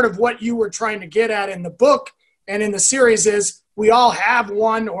part of what you were trying to get at in the book and in the series is we all have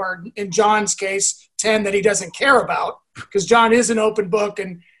one, or in John's case, 10 that he doesn't care about, because John is an open book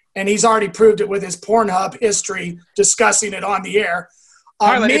and he's already proved it with his Pornhub history, discussing it on the air.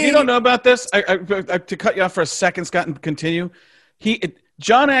 Harlan, if you don't know about this, to cut you off for a second, Scott, and continue,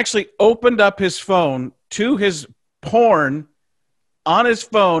 John actually opened up his phone to his porn on his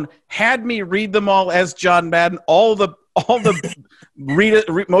phone, had me read them all as John Madden, all the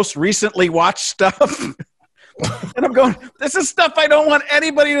most recently watched stuff. And I'm going, this is stuff I don't want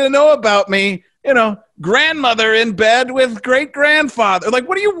anybody to know about me. You know, grandmother in bed with great grandfather. Like,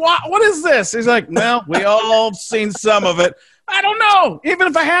 what do you want? What is this? He's like, well, we all seen some of it. I don't know. Even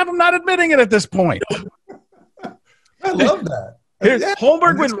if I have, I'm not admitting it at this point. I love that.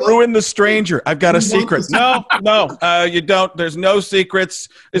 Holmberg would ruin The Stranger. I've got a secret. No, you don't. There's no secrets.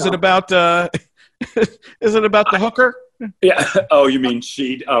 Is it about the hooker? Yeah. Oh, you mean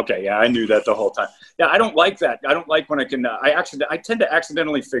she? Okay. Yeah, I knew that the whole time. Yeah, I don't like that. I don't like when I can. I tend to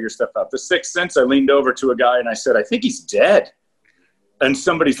accidentally figure stuff out. The Sixth Sense. I leaned over to a guy and I said, "I think he's dead." And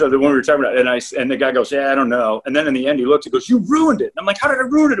somebody said the one we were talking about, and the guy goes, "Yeah, I don't know." And then in the end, he looks and goes, "You ruined it." And I'm like, "How did I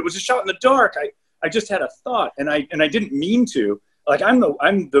ruin it? It was a shot in the dark. I just had a thought, and I didn't mean to." Like I'm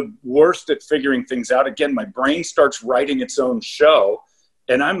the worst at figuring things out. Again, my brain starts writing its own show,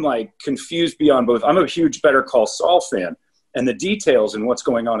 and I'm like confused beyond belief. I'm a huge Better Call Saul fan, and the details and what's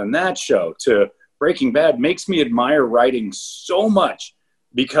going on in that show to Breaking Bad makes me admire writing so much,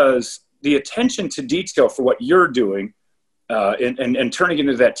 because the attention to detail for what you're doing and turning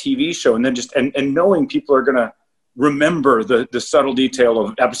into that TV show, and then just and knowing people are going to remember the subtle detail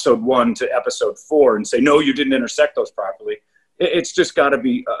of episode 1 to episode 4 and say, no, you didn't intersect those properly. It's just got to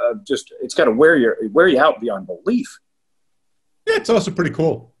be it's got to wear you out beyond belief. Yeah, it's also pretty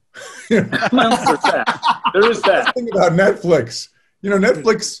cool. Well, there is that. Think about Netflix. You know,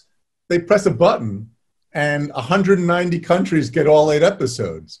 Netflix, they press a button and 190 countries get all 8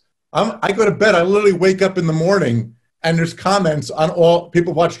 episodes. I go to bed, I literally wake up in the morning and there's comments on all,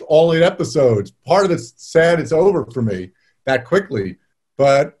 people watched all 8 episodes. Part of it's sad it's over for me that quickly,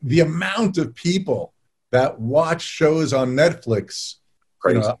 but the amount of people that watch shows on Netflix,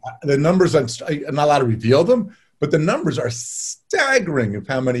 you know, the numbers, I'm not allowed to reveal them, but the numbers are staggering of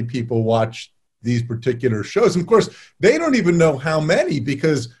how many people watch these particular shows. And of course, they don't even know how many,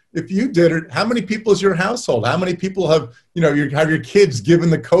 because if you did it, how many people is your household? How many people have, you know, have your kids given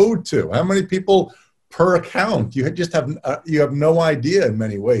the code to? How many people per account? You just have, you have no idea in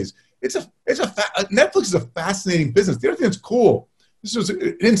many ways. Netflix is a fascinating business. The other thing that's cool, this is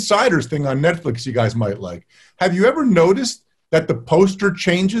an insider's thing on Netflix you guys might like. Have you ever noticed that the poster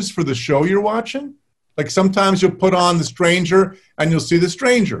changes for the show you're watching? Like sometimes you'll put on The Stranger and you'll see The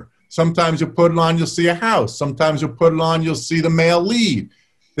Stranger. Sometimes you'll put it on, you'll see a house. Sometimes you'll put it on, you'll see the male lead.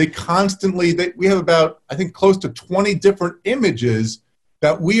 They constantly, we have about, I think, close to 20 different images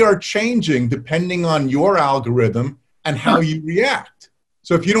that we are changing depending on your algorithm and how you react.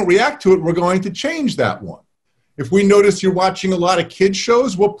 So if you don't react to it, we're going to change that one. If we notice you're watching a lot of kids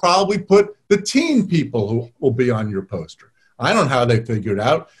shows, we'll probably put the teen people who will be on your poster. I don't know how they figured it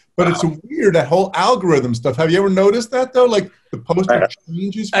out, but it's weird, that whole algorithm stuff. Have you ever noticed that, though? Like the poster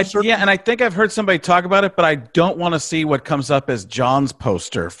changes for certain? Yeah, and I think I've heard somebody talk about it, but I don't want to see what comes up as John's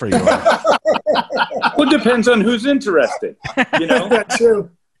poster for you. Well, it depends on who's interested. You know? That's true.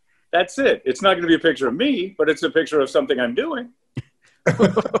 That's it. It's not going to be a picture of me, but it's a picture of something I'm doing.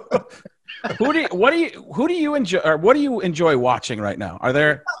 Who do you enjoy, or what do you enjoy watching right now? Are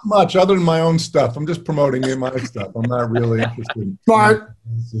there not much other than my own stuff? I'm just promoting my stuff. I'm not really interested. Smart.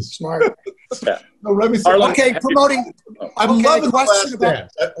 Yeah. No, let me say. Okay, promoting. I'm loving The Last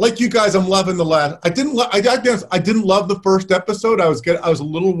Dance. Like you guys, I'm loving the last. I didn't love the first episode. I was a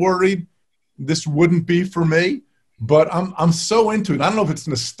little worried this wouldn't be for me, but I'm so into it. I don't know if it's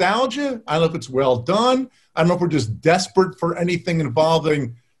nostalgia. I don't know if it's well done. I don't know if we're just desperate for anything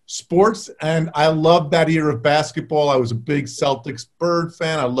involving sports, and I love that era of basketball. I was a big Celtics Bird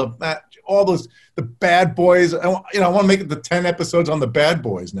fan. I love that, all those, the Bad Boys. I want to make it the 10 episodes on the Bad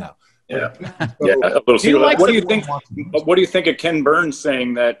Boys now. Yeah, yeah. A little. What do you think? What do you think of Ken Burns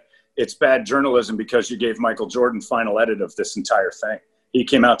saying that it's bad journalism because you gave Michael Jordan final edit of this entire thing. He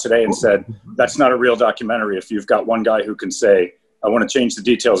came out today and said, that's not a real documentary if you've got one guy who can say, I want to change the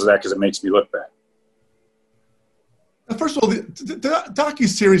details of that because it makes me look bad. First of all, the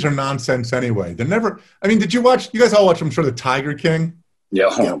docuseries are nonsense anyway. They're never, I mean, did you watch, you guys all watch, I'm sure, The Tiger King? Yeah,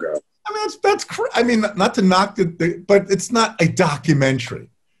 oh my God. I mean, I mean, not to knock it, but it's not a documentary.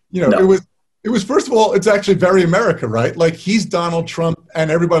 You know, No. It was, first of all, it's actually very America, right? Like, he's Donald Trump and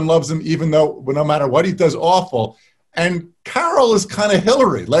everyone loves him, even though no matter what he does, awful. And Carol is kind of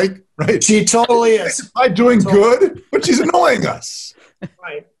Hillary, like, right? She totally is. By doing good, but she's annoying us.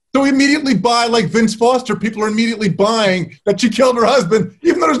 Right. So we immediately buy, like Vince Foster, people are immediately buying that she killed her husband,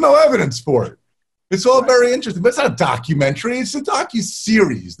 even though there's no evidence for it. It's all very interesting, but it's not a documentary. It's a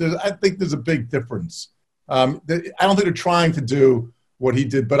docu-series. I think there's a big difference. I don't think they're trying to do what he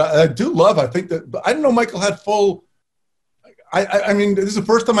did, but I do love, I think that, but I didn't know Michael had full, I mean, this is the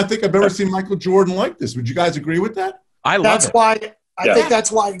first time I think I've ever seen Michael Jordan like this. Would you guys agree with that? I love That's it. why I think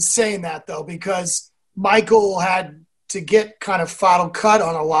that's why he's saying that, though, because Michael had to get kind of final cut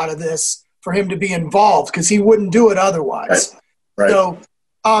on a lot of this for him to be involved, because he wouldn't do it otherwise. Right. So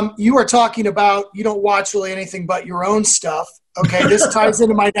you are talking about you don't watch really anything but your own stuff. Okay, this ties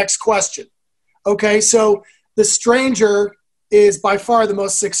into my next question. Okay, so The Stranger is by far the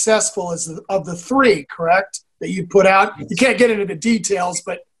most successful of the three, correct, that you put out? You can't get into the details,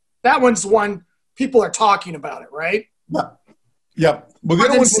 but that one's one people are talking about it, right? Yeah. Well,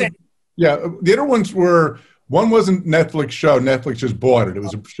 the other ones were, one wasn't Netflix show. Netflix just bought it. It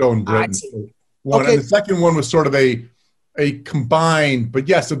was a show in Britain. And the second one was sort of a combined, but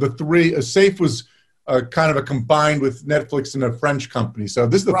yes, of the three, Safe was kind of a combined with Netflix and a French company. So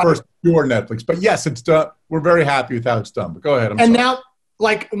this is the first pure Netflix. But yes, it's done. We're very happy with how it's done. But go ahead. Now,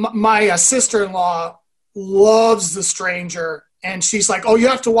 like my sister-in-law loves The Stranger, and she's like, "Oh, you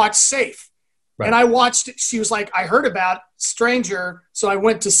have to watch Safe." Right. And I watched it. She was like, "I heard about Stranger, so I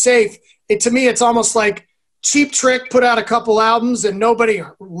went to Safe." To me, it's almost like Cheap Trick put out a couple albums and nobody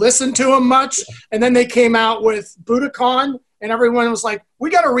listened to them much. And then they came out with Budokan and everyone was like, we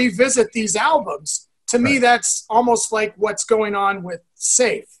got to revisit these albums. To me, that's almost like what's going on with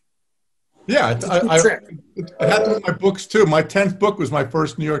Safe. Yeah, it happened with my books too. My 10th book was my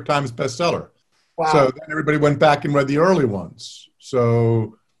first New York Times bestseller. Wow. So then everybody went back and read the early ones.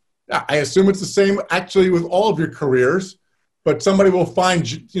 So yeah, I assume it's the same actually with all of your careers. But somebody will find,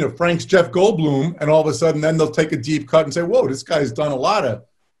 Frank's Jeff Goldblum, and all of a sudden then they'll take a deep cut and say, whoa, this guy's done a lot of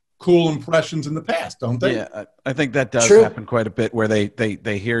cool impressions in the past, don't they? Yeah, I think that does happen quite a bit where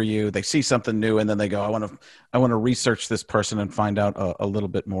they hear you, they see something new, and then they go, I want to research this person and find out a little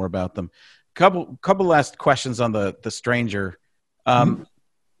bit more about them. Couple last questions on the Stranger.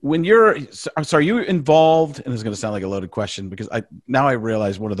 When you're – I'm sorry, you involved – and this is going to sound like a loaded question because I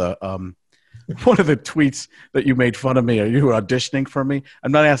realize one of the tweets that you made fun of me. Are you auditioning for me?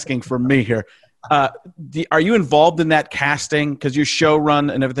 I'm not asking for me here. Are you involved in that casting? Because you show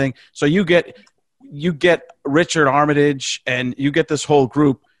run and everything. So you get Richard Armitage and you get this whole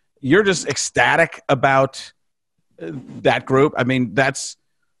group. You're just ecstatic about that group. I mean,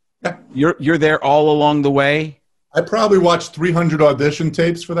 you're there all along the way. I probably watched 300 audition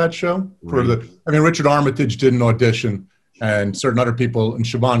tapes for that show. Richard Armitage didn't audition. And certain other people, and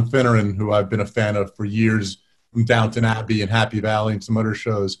Siobhan Finneran, who I've been a fan of for years, from Downton Abbey and Happy Valley and some other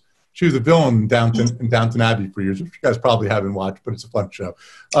shows. She was a villain in Downton Abbey for years, which you guys probably haven't watched, but it's a fun show.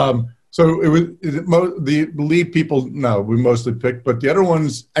 So the lead people, no, we mostly picked, but the other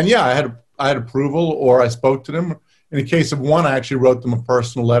ones, and yeah, I had approval, or I spoke to them. In the case of one, I actually wrote them a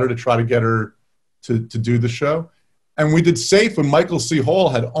personal letter to try to get her to do the show. And we did Safe when Michael C. Hall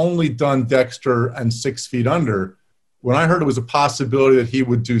had only done Dexter and 6 Feet Under. When I heard it was a possibility that he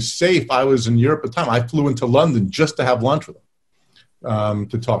would do Safe, I was in Europe at the time. I flew into London just to have lunch with him,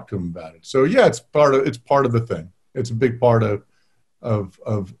 to talk to him about it. So yeah, it's part of the thing. It's a big part of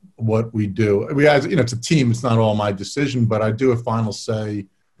what we do. It's a team. It's not all my decision, but I do a final say,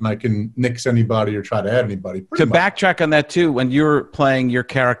 and I can nix anybody or try to add anybody. To backtrack on that too, when you're playing your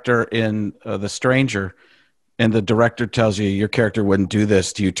character in The Stranger, and the director tells you your character wouldn't do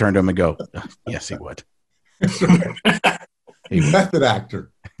this, do you turn to him and go, oh, "Yes, he would"? He's a method actor.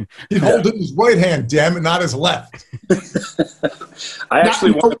 He'd hold it in his right hand, damn it, not his left. I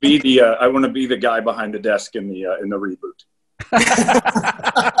actually want to be the guy behind the desk in the reboot.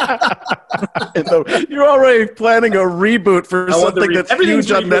 You're already planning a reboot for something that's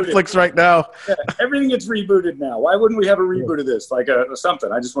huge on Netflix right now. Yeah, everything gets rebooted now. Why wouldn't we have a reboot of this? Like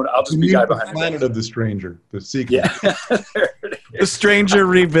something. I'll just be the guy behind the Planet of the Stranger, the sequel. Yeah. The Stranger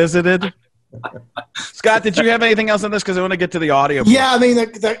Revisited. Scott, did you have anything else on this? Because I want to get to the audio. Yeah, I mean,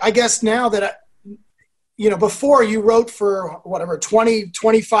 I guess now that, before you wrote for whatever, 20,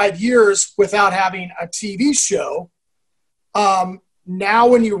 25 years without having a TV show. Now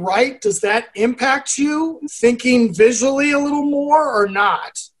when you write, does that impact you thinking visually a little more or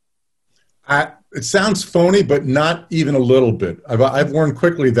not? It sounds phony, but not even a little bit. I've learned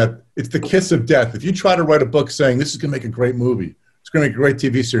quickly that it's the kiss of death. If you try to write a book saying this is going to make a great movie, it's going to make a great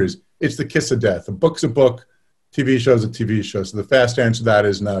TV series, it's the kiss of death. A book's a book, TV show's a TV show. So the fast answer to that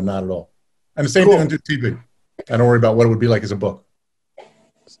is no, not at all. And the same thing on TV. I don't worry about what it would be like as a book.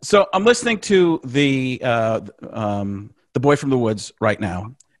 So I'm listening to the Boy from the Woods right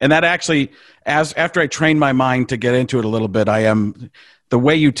now. And that actually, after I trained my mind to get into it a little bit, the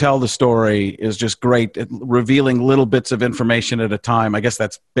way you tell the story is just great, revealing little bits of information at a time. I guess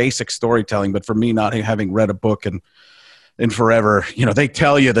that's basic storytelling, but for me, not having read a book in forever, they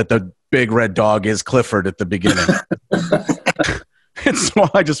tell you that the big red dog is Clifford at the beginning. And so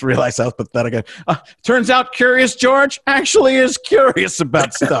I just realized how pathetic. Turns out Curious George actually is curious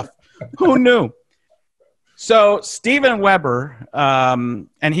about stuff. Who knew? So Steven Weber,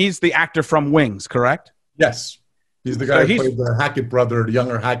 and he's the actor from Wings, correct? Yes. He's the guy who played the Hackett brother, the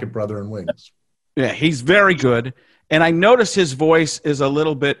younger Hackett brother in Wings. Yeah, he's very good. And I notice his voice is a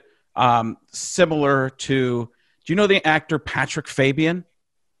little bit similar to, do you know the actor Patrick Fabian?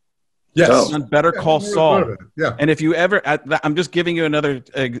 Yes. On Better Call Saul. Yeah. And if you ever, I'm just giving you another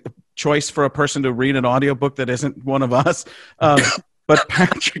choice for a person to read an audiobook that isn't one of us. But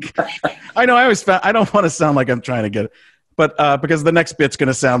Patrick, I know I don't want to sound like I'm trying to get it. But because the next bit's going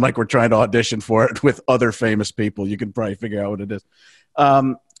to sound like we're trying to audition for it with other famous people. You can probably figure out what it is.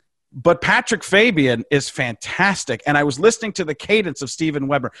 But Patrick Fabian is fantastic. And I was listening to the cadence of Steven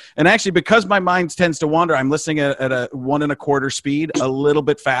Weber. And actually, because my mind tends to wander, I'm listening at a 1 1/4 speed, a little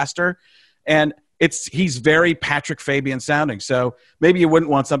bit faster. And he's very Patrick Fabian sounding. So maybe you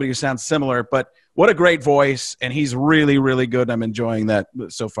wouldn't want somebody who sounds similar, but what a great voice. And he's really, really good. I'm enjoying that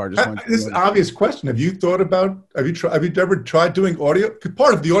so far. This is an obvious question. Have you ever tried doing audio? Because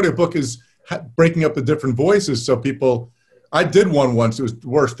part of the audiobook is breaking up the different voices. So I did one once. It was the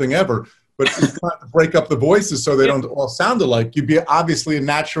worst thing ever. But it's trying to break up the voices so they don't all sound alike. You'd be obviously a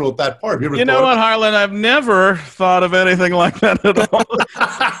natural at that part. You know what, Harlan? I've never thought of anything like that at all.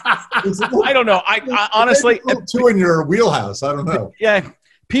 I don't know. I honestly, two in your wheelhouse. I don't know. Yeah,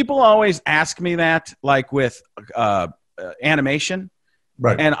 people always ask me that, like with animation.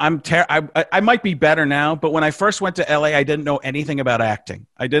 Right. And I might be better now, but when I first went to LA, I didn't know anything about acting.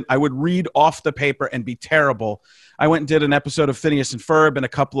 I would read off the paper and be terrible. I went and did an episode of Phineas and Ferb and a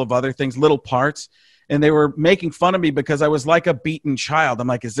couple of other things, little parts, and they were making fun of me because I was like a beaten child. I'm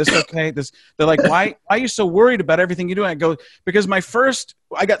like, is this okay? They're like, why are you so worried about everything you do? And I go, because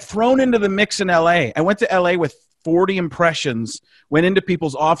I got thrown into the mix in LA. I went to LA with 40 impressions, went into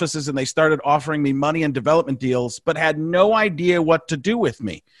people's offices, and they started offering me money and development deals, but had no idea what to do with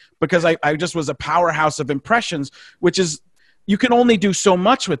me because I just was a powerhouse of impressions, which is, you can only do so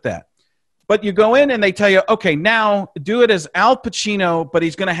much with that. But you go in and they tell you, okay, now do it as Al Pacino, but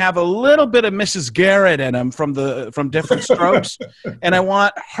he's going to have a little bit of Mrs. Garrett in him from Different Strokes. And I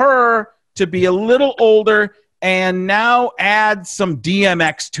want her to be a little older and now add some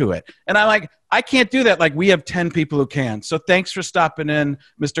DMX to it. And I'm like, I can't do that. Like, we have 10 people who can. So thanks for stopping in,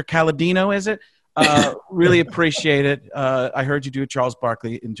 Mr. Caladino, is it? Really appreciate it. I heard you do Charles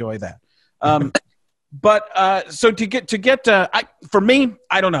Barkley. Enjoy that. But so for me,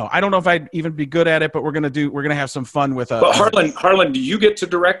 I don't know. I don't know if I'd even be good at it, but we're gonna have some fun with But Harlan, do you get to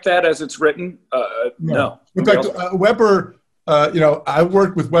direct that as it's written? No. In fact, Weber, I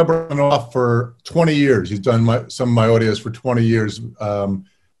worked with Weber on and off for 20 years. He's done some of my audios for 20 years.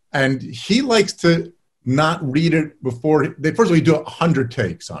 And he likes to not read it before. First of all, you do 100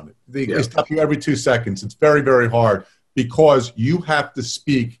 takes on it. They stop you every 2 seconds. It's very, very hard because you have to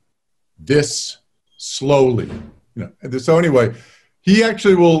speak this slowly. So anyway, he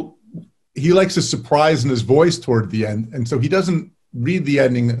likes a surprise in his voice toward the end. And so he doesn't read the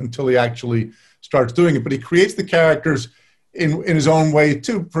ending until he actually starts doing it. But he creates the characters in his own way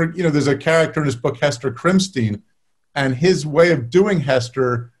too. There's a character in his book, Hester Crimstein, and his way of doing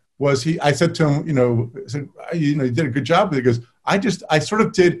Hester was I said to him, you did a good job. He goes, I sort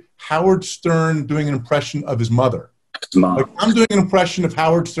of did Howard Stern doing an impression of his mother. Like, I'm doing an impression of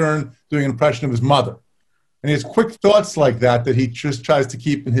Howard Stern doing an impression of his mother. And he has quick thoughts like that he just tries to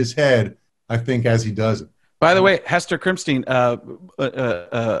keep in his head, I think, as he does it. By the way, Hester Crimstein,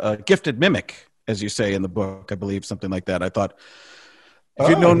 a gifted mimic, as you say in the book, I believe, something like that. I thought If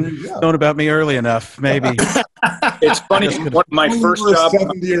you'd known about me early enough, maybe. It's funny. My first job,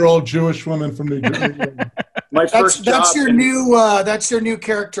 70-year-old Jewish woman from New Jersey. That's your new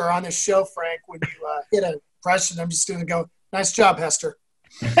character on this show, Frank. When you hit a impression, I'm just going to go, nice job, Hester.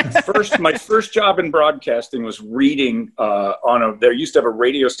 My first job in broadcasting was reading there used to have a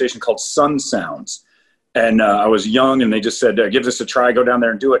radio station called Sun Sounds. And I was young, and they just said, give this a try, go down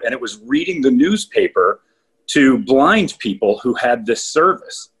there and do it. And it was reading the newspaper to blind people who had this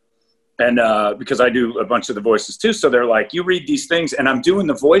service. And because I do a bunch of the voices too. So they're like, you read these things, and I'm doing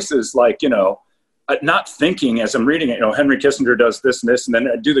the voices like, not thinking as I'm reading it, Henry Kissinger does this and this, and then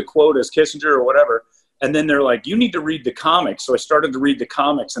I do the quote as Kissinger or whatever. And then they're like, you need to read the comics. So I started to read the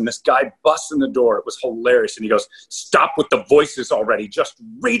comics, and this guy busts in the door. It was hilarious. And he goes, stop with the voices already. Just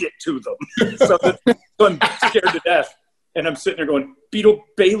read it to them. So I'm scared to death. And I'm sitting there going, Beetle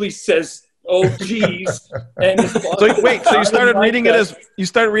Bailey says, oh, geez. And so you started reading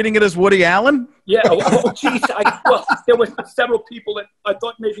it as Woody Allen? Yeah. Oh, geez. There was several people that I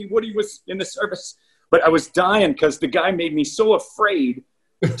thought maybe Woody was in the service. But I was dying because the guy made me so afraid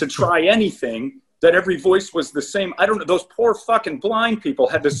to try anything that every voice was the same. I don't know. Those poor fucking blind people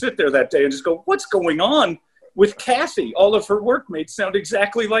had to sit there that day and just go, what's going on with Cassie? All of her workmates sound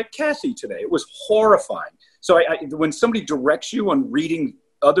exactly like Cassie today. It was horrifying. So when somebody directs you on reading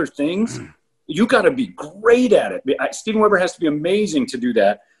other things, you got to be great at it. Steven Weber has to be amazing to do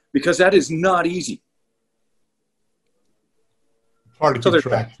that because that is not easy. Hard to keep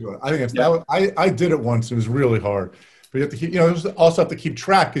track to it. I think I did it once. It was really hard. But you have to keep, you also have to keep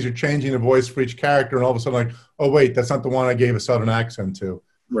track because you're changing the voice for each character, and all of a sudden, like, oh wait, that's not the one I gave a Southern accent to.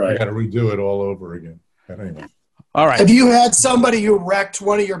 Right. You got to redo it all over again. But anyway. All right. Have you had somebody who wrecked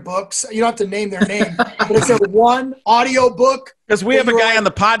one of your books? You don't have to name their name, but is there one audio book? Because we have a guy on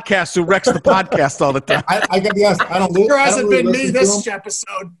the podcast who wrecks the podcast all the time. I got to be honest. I don't. There hasn't been me this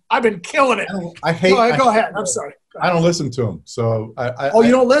episode. I've been killing it. Go ahead. I'm sorry. I don't listen to them, so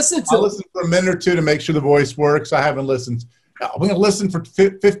you don't listen to them? I listen for a minute or two to make sure the voice works. I haven't listened. I'm going to listen for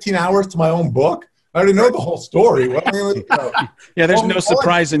 15 hours to my own book. I already know the whole story. Yeah, there's no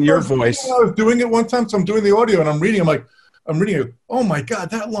surprise in your voice. I was doing it one time, so I'm doing the audio and I'm reading. I'm reading it. Oh my God,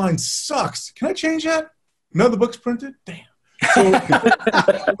 that line sucks. Can I change that? No, the book's printed. Damn. So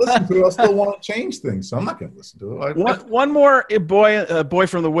I listen to it. I still want to change things, so I'm not going to listen to it. One more boy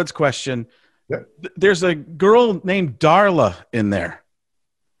from the woods question. Yeah. There's a girl named Darla in there.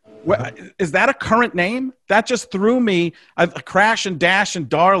 Is that a current name? That just threw me. Crash and Dash and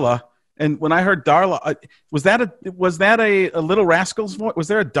Darla. And when I heard Darla, was that a Little Rascals voice? Was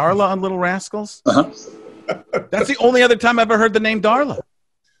there a Darla on Little Rascals? Uh-huh. That's the only other time I've ever heard the name Darla.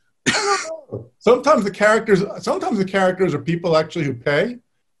 Sometimes the characters are people actually who pay.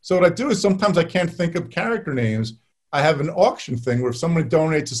 So what I do is sometimes I can't think of character names. I have an auction thing where if somebody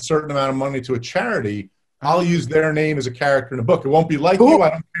donates a certain amount of money to a charity, I'll use their name as a character in a book. It won't be like you. I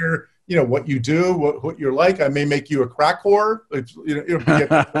don't care, what you do, what you're like. I may make you a crack whore. You don't get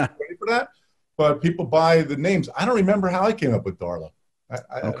ready for that. But people buy the names. I don't remember how I came up with Darla.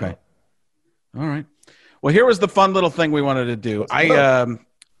 Okay. All right. Well, here was the fun little thing we wanted to do.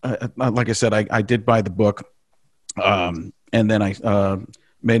 Like I said, I did buy the book, and then I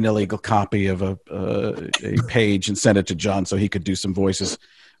made an illegal copy of a page and sent it to John so he could do some voices.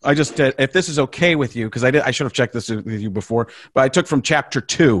 I just, if this is okay with you, because I should have checked this with you before, but I took from chapter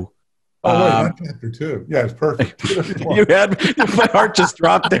 2. Not chapter 2. Yeah, it's perfect. My heart just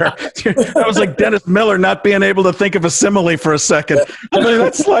dropped there. I was like Dennis Miller not being able to think of a simile for a second. I mean,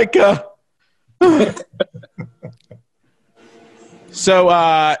 that's like. So,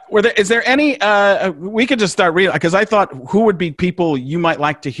 is there any? We could just start reading because I thought who would be people you might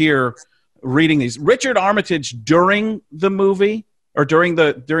like to hear reading these. Richard Armitage during the movie or during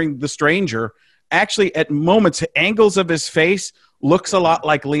the Stranger, actually at moments, angles of his face looks a lot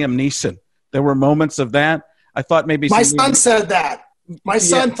like Liam Neeson. There were moments of that. I thought maybe my son said that. My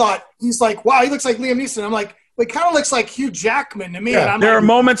son thought he's like, wow, he looks like Liam Neeson. I'm like, well, he kind of looks like Hugh Jackman to me. Yeah. And there are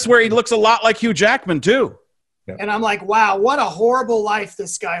moments where he looks a lot like Hugh Jackman too. And I'm like, wow, what a horrible life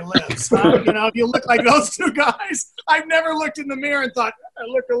this guy lives. If you look like those two guys, I've never looked in the mirror and thought, I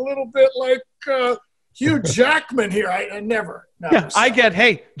look a little bit like Hugh Jackman here. I never. No, yeah, I get,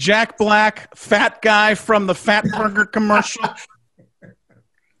 hey, Jack Black, fat guy from the Fat Burger commercial.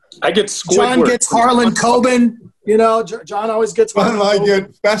 I get Squidward. John gets Harlan Coben. John always gets Harlan Coben. I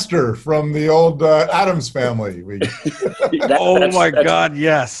get Fester from the old Addams Family. God,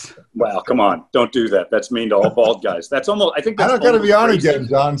 yes. Wow, come on. Don't do that. That's mean to all bald guys. That's almost, I think that's I don't got to be on again,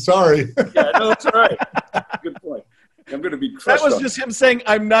 John. Sorry. Yeah, no, that's all right. Good point. I'm going to be crushed. That was just him saying,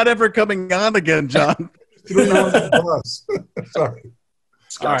 I'm not ever coming on again, John. Sorry.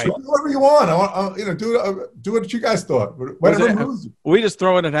 Scott. Do whatever you want. Do what you guys thought. Whatever moves you. We just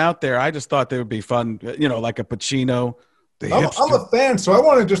throwing it out there. I just thought they would be fun, like a Pacino. I'm a fan, so I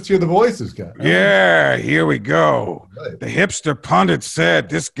want to just hear the voices, guys. Yeah, here we go. Right. The hipster pundit said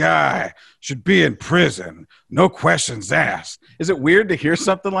this guy should be in prison. No questions asked. Is it weird to hear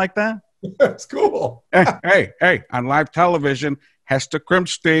something like that? That's cool. Hey, on live television, Hester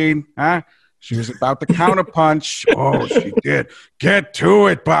Krimstein, huh? She was about to counterpunch. Oh, she did. Get to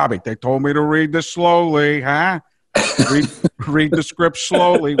it, Bobby. They told me to read this slowly, huh? Read the script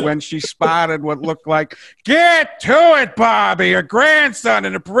slowly when she spotted what looked like, get to it, Bobby, her grandson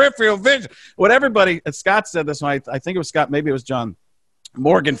in the peripheral vision. What everybody, Scott said this one, I think it was Scott, maybe it was John.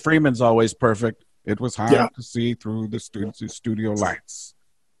 Morgan Freeman's always perfect. It was hard to see through the studio lights.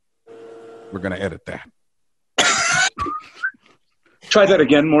 We're going to edit that. Try that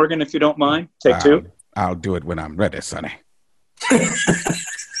again, Morgan, if you don't mind. Take two. I'll do it when I'm ready, Sonny.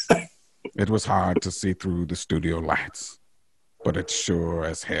 It was hard to see through the studio lights, but it sure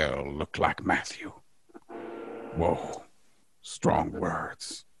as hell looked like Matthew. Whoa, strong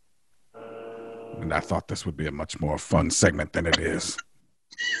words. And I thought this would be a much more fun segment than it is.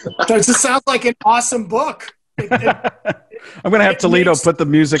 This sounds like an awesome book. I'm going to have Toledo put the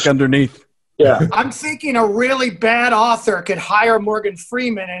music underneath. Yeah. I'm thinking a really bad author could hire Morgan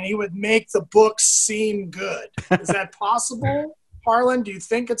Freeman and he would make the book seem good. Is that possible, Harlan? Do you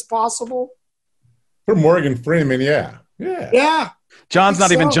think it's possible? For Morgan Freeman, yeah. John's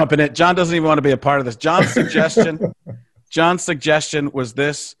not even jumping in. John doesn't even want to be a part of this. John's suggestion was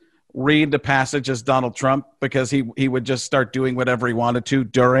this: read the passage as Donald Trump, because he would just start doing whatever he wanted to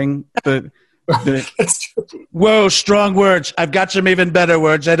during the whoa, strong words. I've got some even better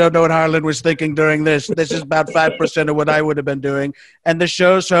words. I don't know what Harlan was thinking during this. This is about 5% of what I would have been doing. And the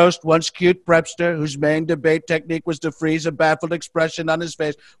show's host, once cute prepster, whose main debate technique was to freeze a baffled expression on his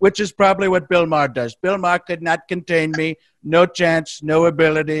face, which is probably what Bill Maher does. Bill Maher could not contain me. No chance, no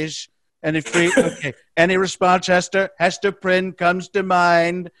abilities. Any response, Hester? Hester Prynne comes to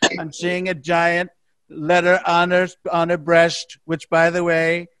mind. I'm seeing a giant letter on her breast, which, by the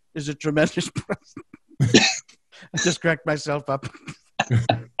way, is a tremendous breast. I just cracked myself up.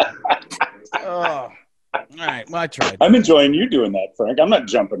 All right. Well, I tried. I'm enjoying you doing that, Frank. I'm not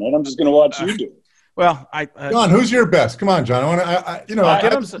jumping in. I'm just going to watch you do it. Well, John, who's your best? Come on, John. Give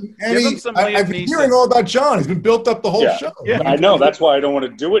him some I've been hearing all about John. He's been built up the whole show. Yeah, I know. That's why I don't want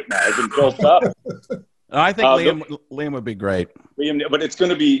to do it now. I've been built up. I think Liam would be great. Liam, but it's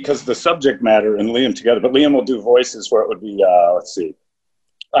going to be because the subject matter and Liam together. But Liam will do voices where it would be. Let's see.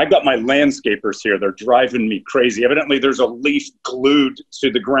 I've got my landscapers here. They're driving me crazy. Evidently, there's a leaf glued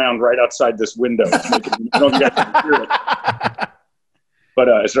to the ground right outside this window. I don't know if you guys can hear it. But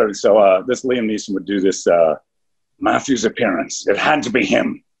this Liam Neeson would do this. Matthew's appearance. It had to be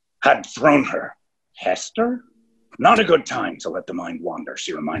him. Had thrown her. Hester? Not a good time to let the mind wander,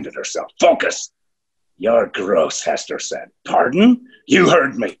 she reminded herself. Focus. You're gross, Hester said. Pardon? You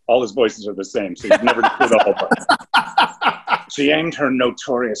heard me. All his voices are the same, so you never do the whole part. She aimed her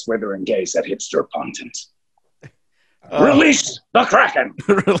notorious withering gaze at hipster pundit. Release the Kraken!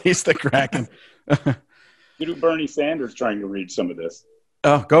 Release the Kraken. You do Bernie Sanders trying to read some of this.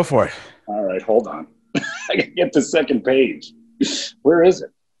 Oh, go for it. All right, hold on. I can get the second page. Where is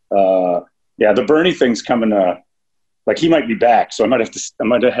it? The Bernie thing's coming. He might be back, so I might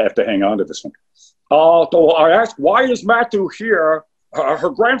have to hang on to this one. So I asked, why is Matthew here? Her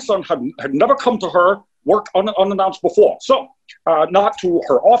grandson had never come to her work unannounced before. So, not to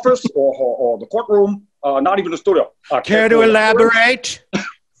her office or the courtroom, not even the studio. Care to elaborate?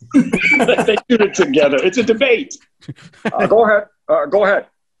 They do it together. It's a debate. Go ahead.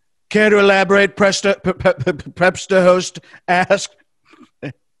 Care to elaborate? Prepster host asked.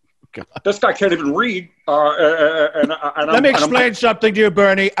 God. This guy can't even read. Let me explain something to you,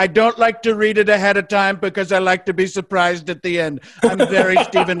 Bernie. I don't like to read it ahead of time because I like to be surprised at the end. I'm very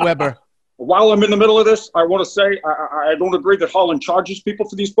Steven Weber. While I'm in the middle of this, I want to say I don't agree that Harlan charges people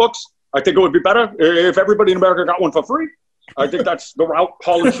for these books. I think it would be better if everybody in America got one for free. I think that's the route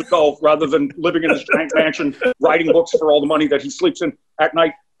Harlan should go rather than living in his giant mansion, writing books for all the money that he sleeps in at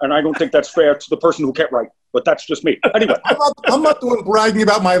night. And I don't think that's fair to the person who can't write. But that's just me. Anyway. I'm not the one bragging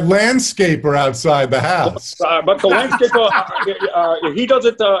about my landscaper outside the house. But the landscaper,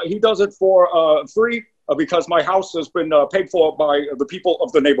 he does it for free because my house has been paid for by the people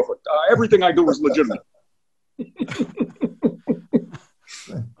of the neighborhood. Everything I do is legitimate.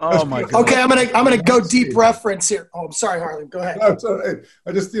 Oh my God. Okay, I'm gonna go deep reference here. Oh, I'm sorry, Harlan. Go ahead. No, sorry.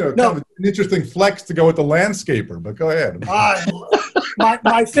 I just kind of an interesting flex to go with the landscaper, but go ahead.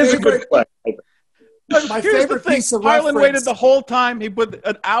 My favorite. My Here's the favorite thing. piece of Harlan reference. waited the whole time. He put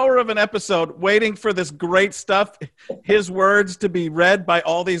an hour of an episode waiting for this great stuff, his words to be read by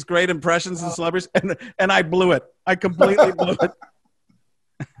all these great impressions and celebrities, and I blew it. I completely blew it.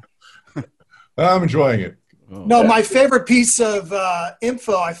 I'm enjoying it. No, my favorite piece of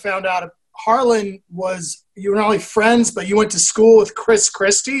info I found out, Harlan was, you were not only friends, but you went to school with Chris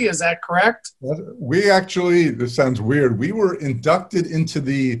Christie. Is that correct? We actually, this sounds weird, we were inducted into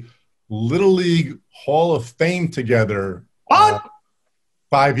the Little League Hall of Fame together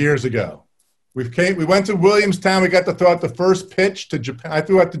 5 years ago. We went to Williamstown. We got to throw out the first pitch to Japan. I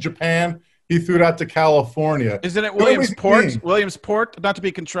threw out to Japan. He threw it out to California. Isn't it Williamsport? Williamsport, not to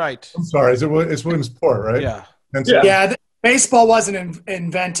be contrite. I'm sorry. It's Williamsport, right? Yeah. Yeah. Baseball wasn't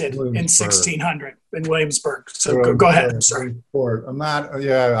invented in 1600 in Williamsburg. So go ahead. I'm sorry. I'm not.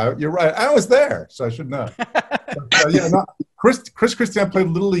 Yeah, you're right. I was there, so I should know. Chris Christie and I played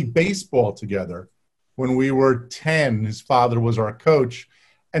Little League Baseball together when we were 10. His father was our coach,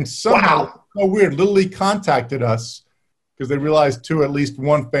 and somehow, so weird, Little League contacted us because they realized at least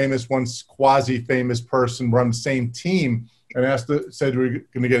one famous, one quasi-famous person were on the same team, and said we were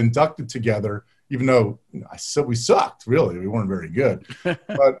going to get inducted together. Even though we sucked, really, we weren't very good,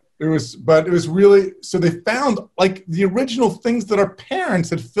 but it was really. So they found like the original things that our parents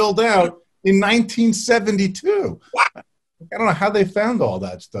had filled out in 1972. I don't know how they found all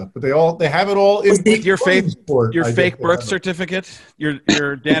that stuff, but they have it all in your fake birth certificate,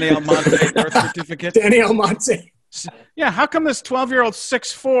 your Danny Almonte birth certificate. Danny Almonte. Yeah, how come this 12-year-old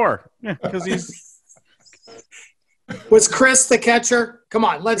 6'4"? Yeah, because he's. Was Chris the catcher? Come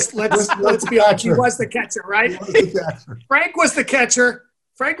on, let's be honest. He was the catcher, right? Frank was the catcher.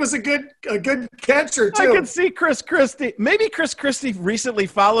 Frank was a good catcher too. I can see Chris Christie. Maybe Chris Christie recently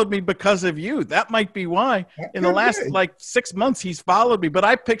followed me because of you. That might be why. In the last 6 months, he's followed me. But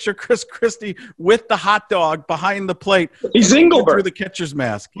I picture Chris Christie with the hot dog behind the plate. He's Engelbert through the catcher's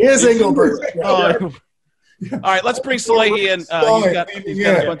mask. He is Engelbert. All right, let's bring Salehi in. He's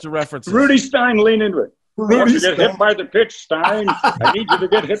got a bunch of references. Rudy Stein, lean into it. I want you to get hit by the pitch, Stein. I need you to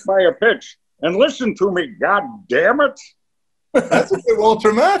get hit by a pitch. And listen to me, God damn it. That's a good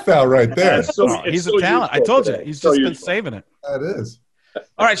Walter Matthau right there. He's a talent. I told you. He's just been saving it. That is.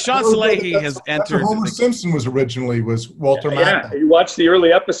 All right, Sean Salehi has entered. Homer Simpson was Walter Matthau. Yeah, you watch the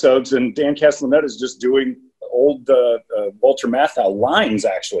early episodes, and Dan Castellaneta is just doing old Walter Matthau lines,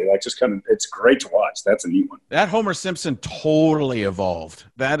 actually. Like, just kind of, it's great to watch. That's a neat one. That Homer Simpson totally evolved.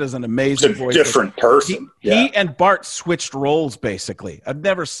 That is an amazing voice. Different person. He and Bart switched roles, basically. I've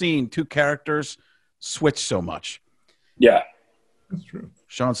never seen two characters switch so much. Yeah. That's true.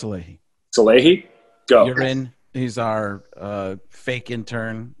 Sean Salehi. Salehi, go. You're in. He's our fake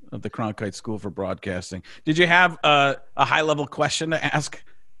intern of the Cronkite School for Broadcasting. Did you have a high-level question to ask?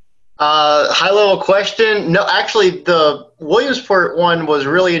 High-level question? No, actually, the Williamsport one was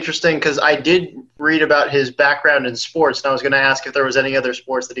really interesting because I did read about his background in sports, and I was going to ask if there was any other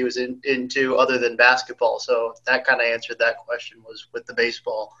sports that he was into other than basketball. So that kind of answered that question, was with the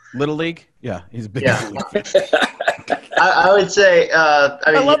baseball. Little League? Yeah, he's a big Little League. I would say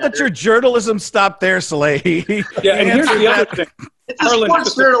I love that your journalism stopped there, Salehi. Yeah, and here's the other thing. It's a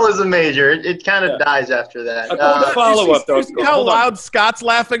sports journalism major. It kind of dies after that. Follow-up, though. How loud Scott's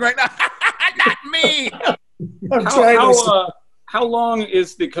laughing right now. Not me. How long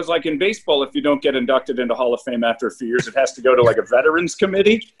is because like in baseball, if you don't get inducted into Hall of Fame after a few years, it has to go to like a veterans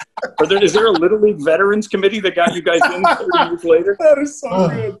committee? Is there a Little League veterans committee that got you guys in 30 years later? That is so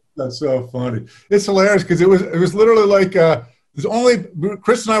good. That's so funny. It's hilarious because it was literally like there's only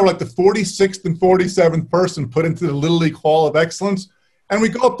Chris and I were like the 46th and 47th person put into the Little League Hall of Excellence, and we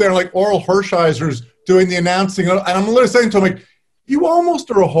go up there like Oral Hershiser's doing the announcing, and I'm literally saying to him like, "You almost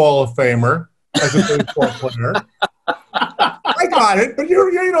are a Hall of Famer as a baseball player." I got it, but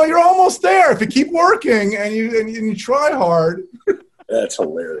you're almost there if you keep working and you try hard. That's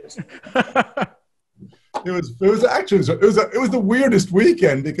hilarious. It was the weirdest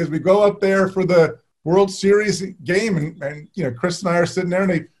weekend because we go up there for the World Series game and Chris and I are sitting there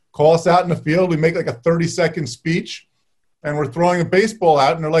and they call us out in the field. We make like a 30-second speech and we're throwing a baseball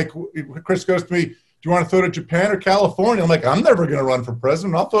out and they're like, Chris goes to me, "Do you want to throw to Japan or California?" I'm like, "I'm never going to run for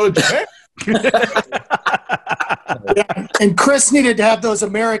president. I'll throw to Japan." Yeah, and Chris needed to have those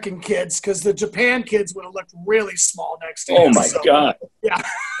American kids because the Japan kids would have looked really small next to him. Oh, my God. Yeah.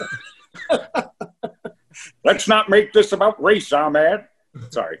 Let's not make this about race, Ahmed.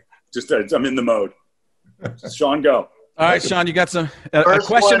 Sorry. Just I'm in the mode. Sean, go. All right, Sean, you got some a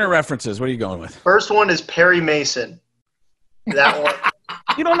question or references? What are you going with? First one is Perry Mason. That one.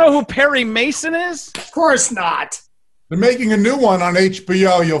 You don't know who Perry Mason is? Of course not. They're making a new one on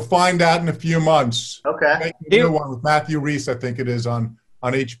HBO. You'll find out in a few months. Okay. They're making a new one with Matthew Rhys, I think it is, on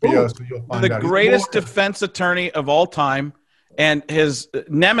HBO. So you'll find out. The greatest defense attorney of all time, and his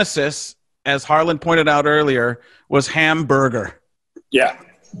nemesis, as Harlan pointed out earlier, was Hamburger. Yeah.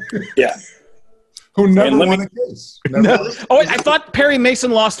 Who never won a case. Oh, I thought Perry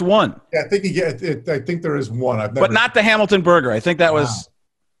Mason lost one. Yeah, I think there is one. But not the Hamilton Burger. I think that was.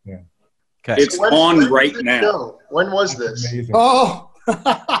 Wow. Yeah. Okay. It's on right now. When was this? Amazing. Oh.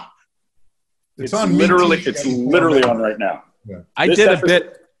 It's literally on right now. Yeah. I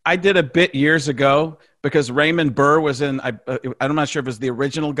did a bit years ago because Raymond Burr was in. I'm not sure if it was the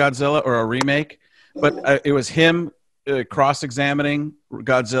original Godzilla or a remake, but it was him cross-examining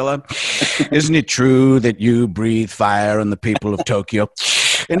Godzilla. Isn't it true that you breathe fire on the people of Tokyo?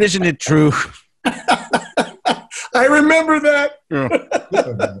 And isn't it true? I remember that.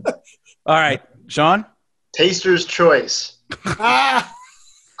 Yeah. All right, Sean. Taster's choice.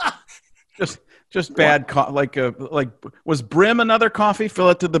 Just bad. Like was Brim another coffee? Fill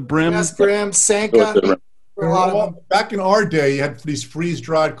it to the brim. Yes, Brim, Sanka. Back in our day, you had these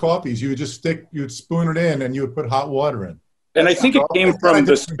freeze-dried coffees. You would you'd spoon it in, and you would put hot water in. And I think it came from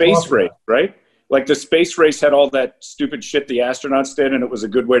the space race, right? Like the space race had all that stupid shit the astronauts did, and it was a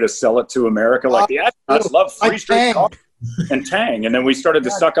good way to sell it to America. Like the astronauts love freeze-dried coffee and Tang, and then we started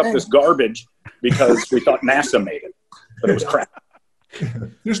to suck up this garbage because we thought NASA made it, but it was crap.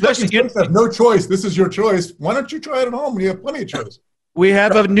 You're stuck in space, have no choice. This is your choice. Why don't you try it at home when you have plenty of choice? We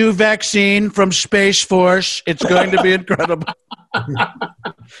have a new vaccine from Space Force. It's going to be incredible.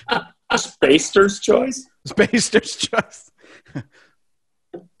 Spacer's choice? Spacer's choice.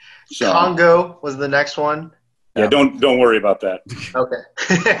 Congo was the next one. Yeah, don't worry about that. Okay.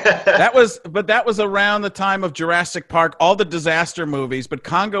 that was around the time of Jurassic Park, all the disaster movies, but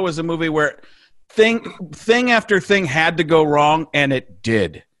Congo was a movie where thing after thing had to go wrong, and it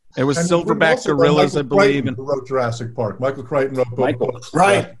did. It was silverback gorillas, I believe. Who wrote Jurassic Park. Michael Crichton wrote both books.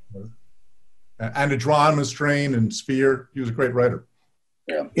 Right. And a Drama Strain and Sphere. He was a great writer.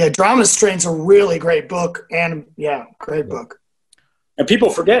 Yeah, Drama Strain's a really great book. And, great book. And people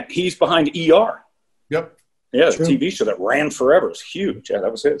forget he's behind ER. Yep. Yeah, the TV show that ran forever. It's huge. Yeah,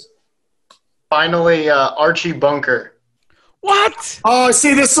 that was his. Finally, Archie Bunker. What? Oh,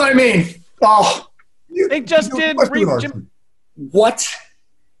 see, this is what I mean. Oh. They just did. What?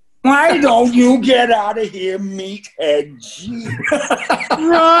 Why don't you get out of here, meathead?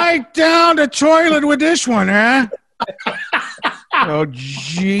 Right down the toilet with this one, huh? Oh,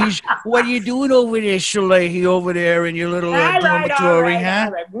 jeez. What are you doing over there, Shalehi, over there in your little dormitory, huh?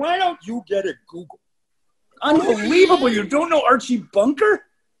 All right. Why don't you get a Google? Unbelievable. You don't know Archie Bunker?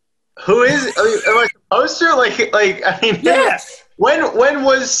 Who is it? Am I supposed to? I mean, yes. When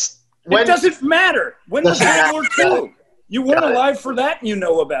was... It doesn't matter. When was World War II? You weren't alive for that, and you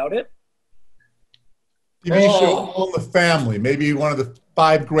know about it. TV show All in the Family. Maybe one of the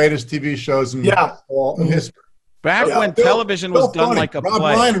 5 greatest TV shows in all in history. Back when television was done like a Rob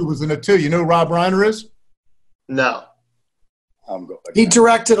play. Reiner was in it too. You know who Rob Reiner is? No. He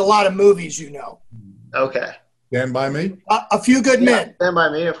directed a lot of movies, you know. Okay. Stand By Me? A Few Good Men. Stand By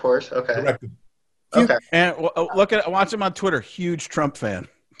Me, of course. Okay. Directed. Okay. And watch him on Twitter. Huge Trump fan.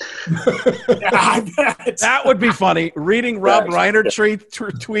 That would be funny. Reading Rob Reiner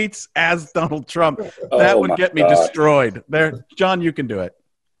tweets as Donald Trump. That would get me destroyed. There, John, you can do it.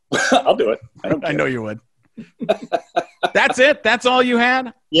 I'll do it. I know you would. That's it? That's all you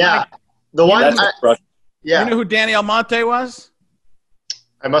had? Yeah. The one. You know who Danny Almonte was?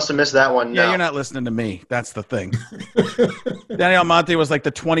 I must have missed that one. Yeah, no. You're not listening to me. That's the thing. Danny Almonte was like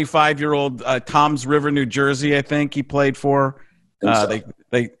the 25-year-old Toms River, New Jersey, I think he played for.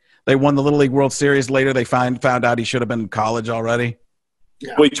 They won the Little League World Series. Later, they found out he should have been in college already.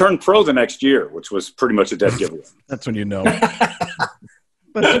 Yeah. Well, he turned pro the next year, which was pretty much a dead giveaway. That's when you know. That's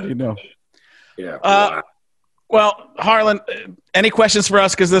when you know. Yeah. Well, Harlan, any questions for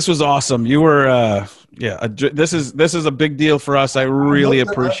us? Because this was awesome. You were, this is a big deal for us. I really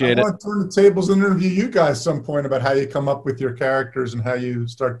appreciate it. I want to turn the tables and interview you guys some point about how you come up with your characters and how you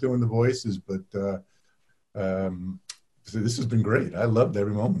start doing the voices. But this has been great. I loved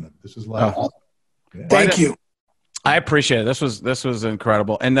every moment of it. This was live. Yeah. Thank you. I appreciate it. This was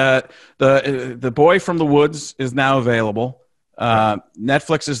incredible. And the Boy from the Woods is now available.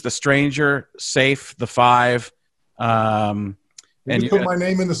 Netflix is The Stranger, Safe, The Five. And you put my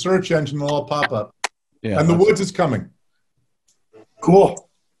name in the search engine, it'll all pop up. Yeah, and The Woods is coming. Cool.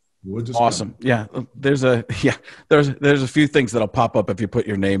 The Woods is awesome. coming. Yeah, there's a few things that'll pop up if you put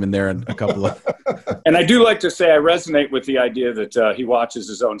your name in there and a couple of And I do like to say I resonate with the idea that he watches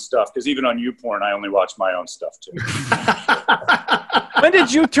his own stuff, because even on YouPorn, I only watch my own stuff too. When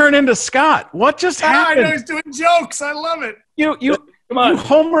did you turn into Scott? What just happened? I know he's doing jokes. I love it. Come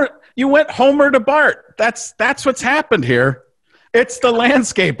on. You went Homer to Bart. That's what's happened here. It's the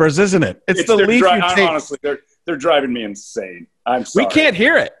landscapers, isn't it? It's the leaf you take. Honestly, they're driving me insane. I'm sorry. We can't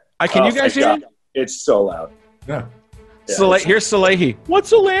hear it. Can you guys hear it? It's so loud. Yeah. Here's Salehi.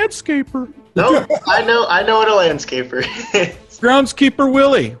 What's a landscaper? No, I know what a landscaper is. Groundskeeper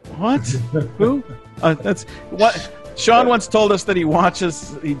Willie. What? Who? That's what. Sean once told us that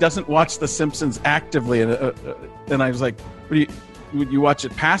he doesn't watch The Simpsons actively, and I was like, would you watch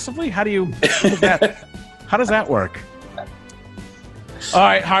it passively? How does that work? All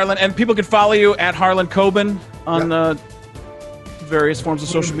right, Harlan, and people can follow you at Harlan Coben on various forms of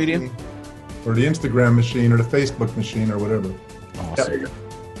social media, or the Instagram machine, or the Facebook machine, or whatever. Awesome.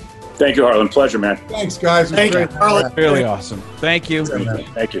 Thank you, Harlan. Pleasure, man. Thanks, guys. Thank you, Harlan. Really awesome. Thank you.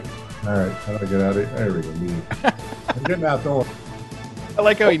 Thank you. All right, how do I get out of here? There we go. I'm getting out. Don't worry. I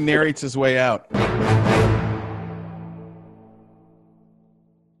like how he narrates his way out.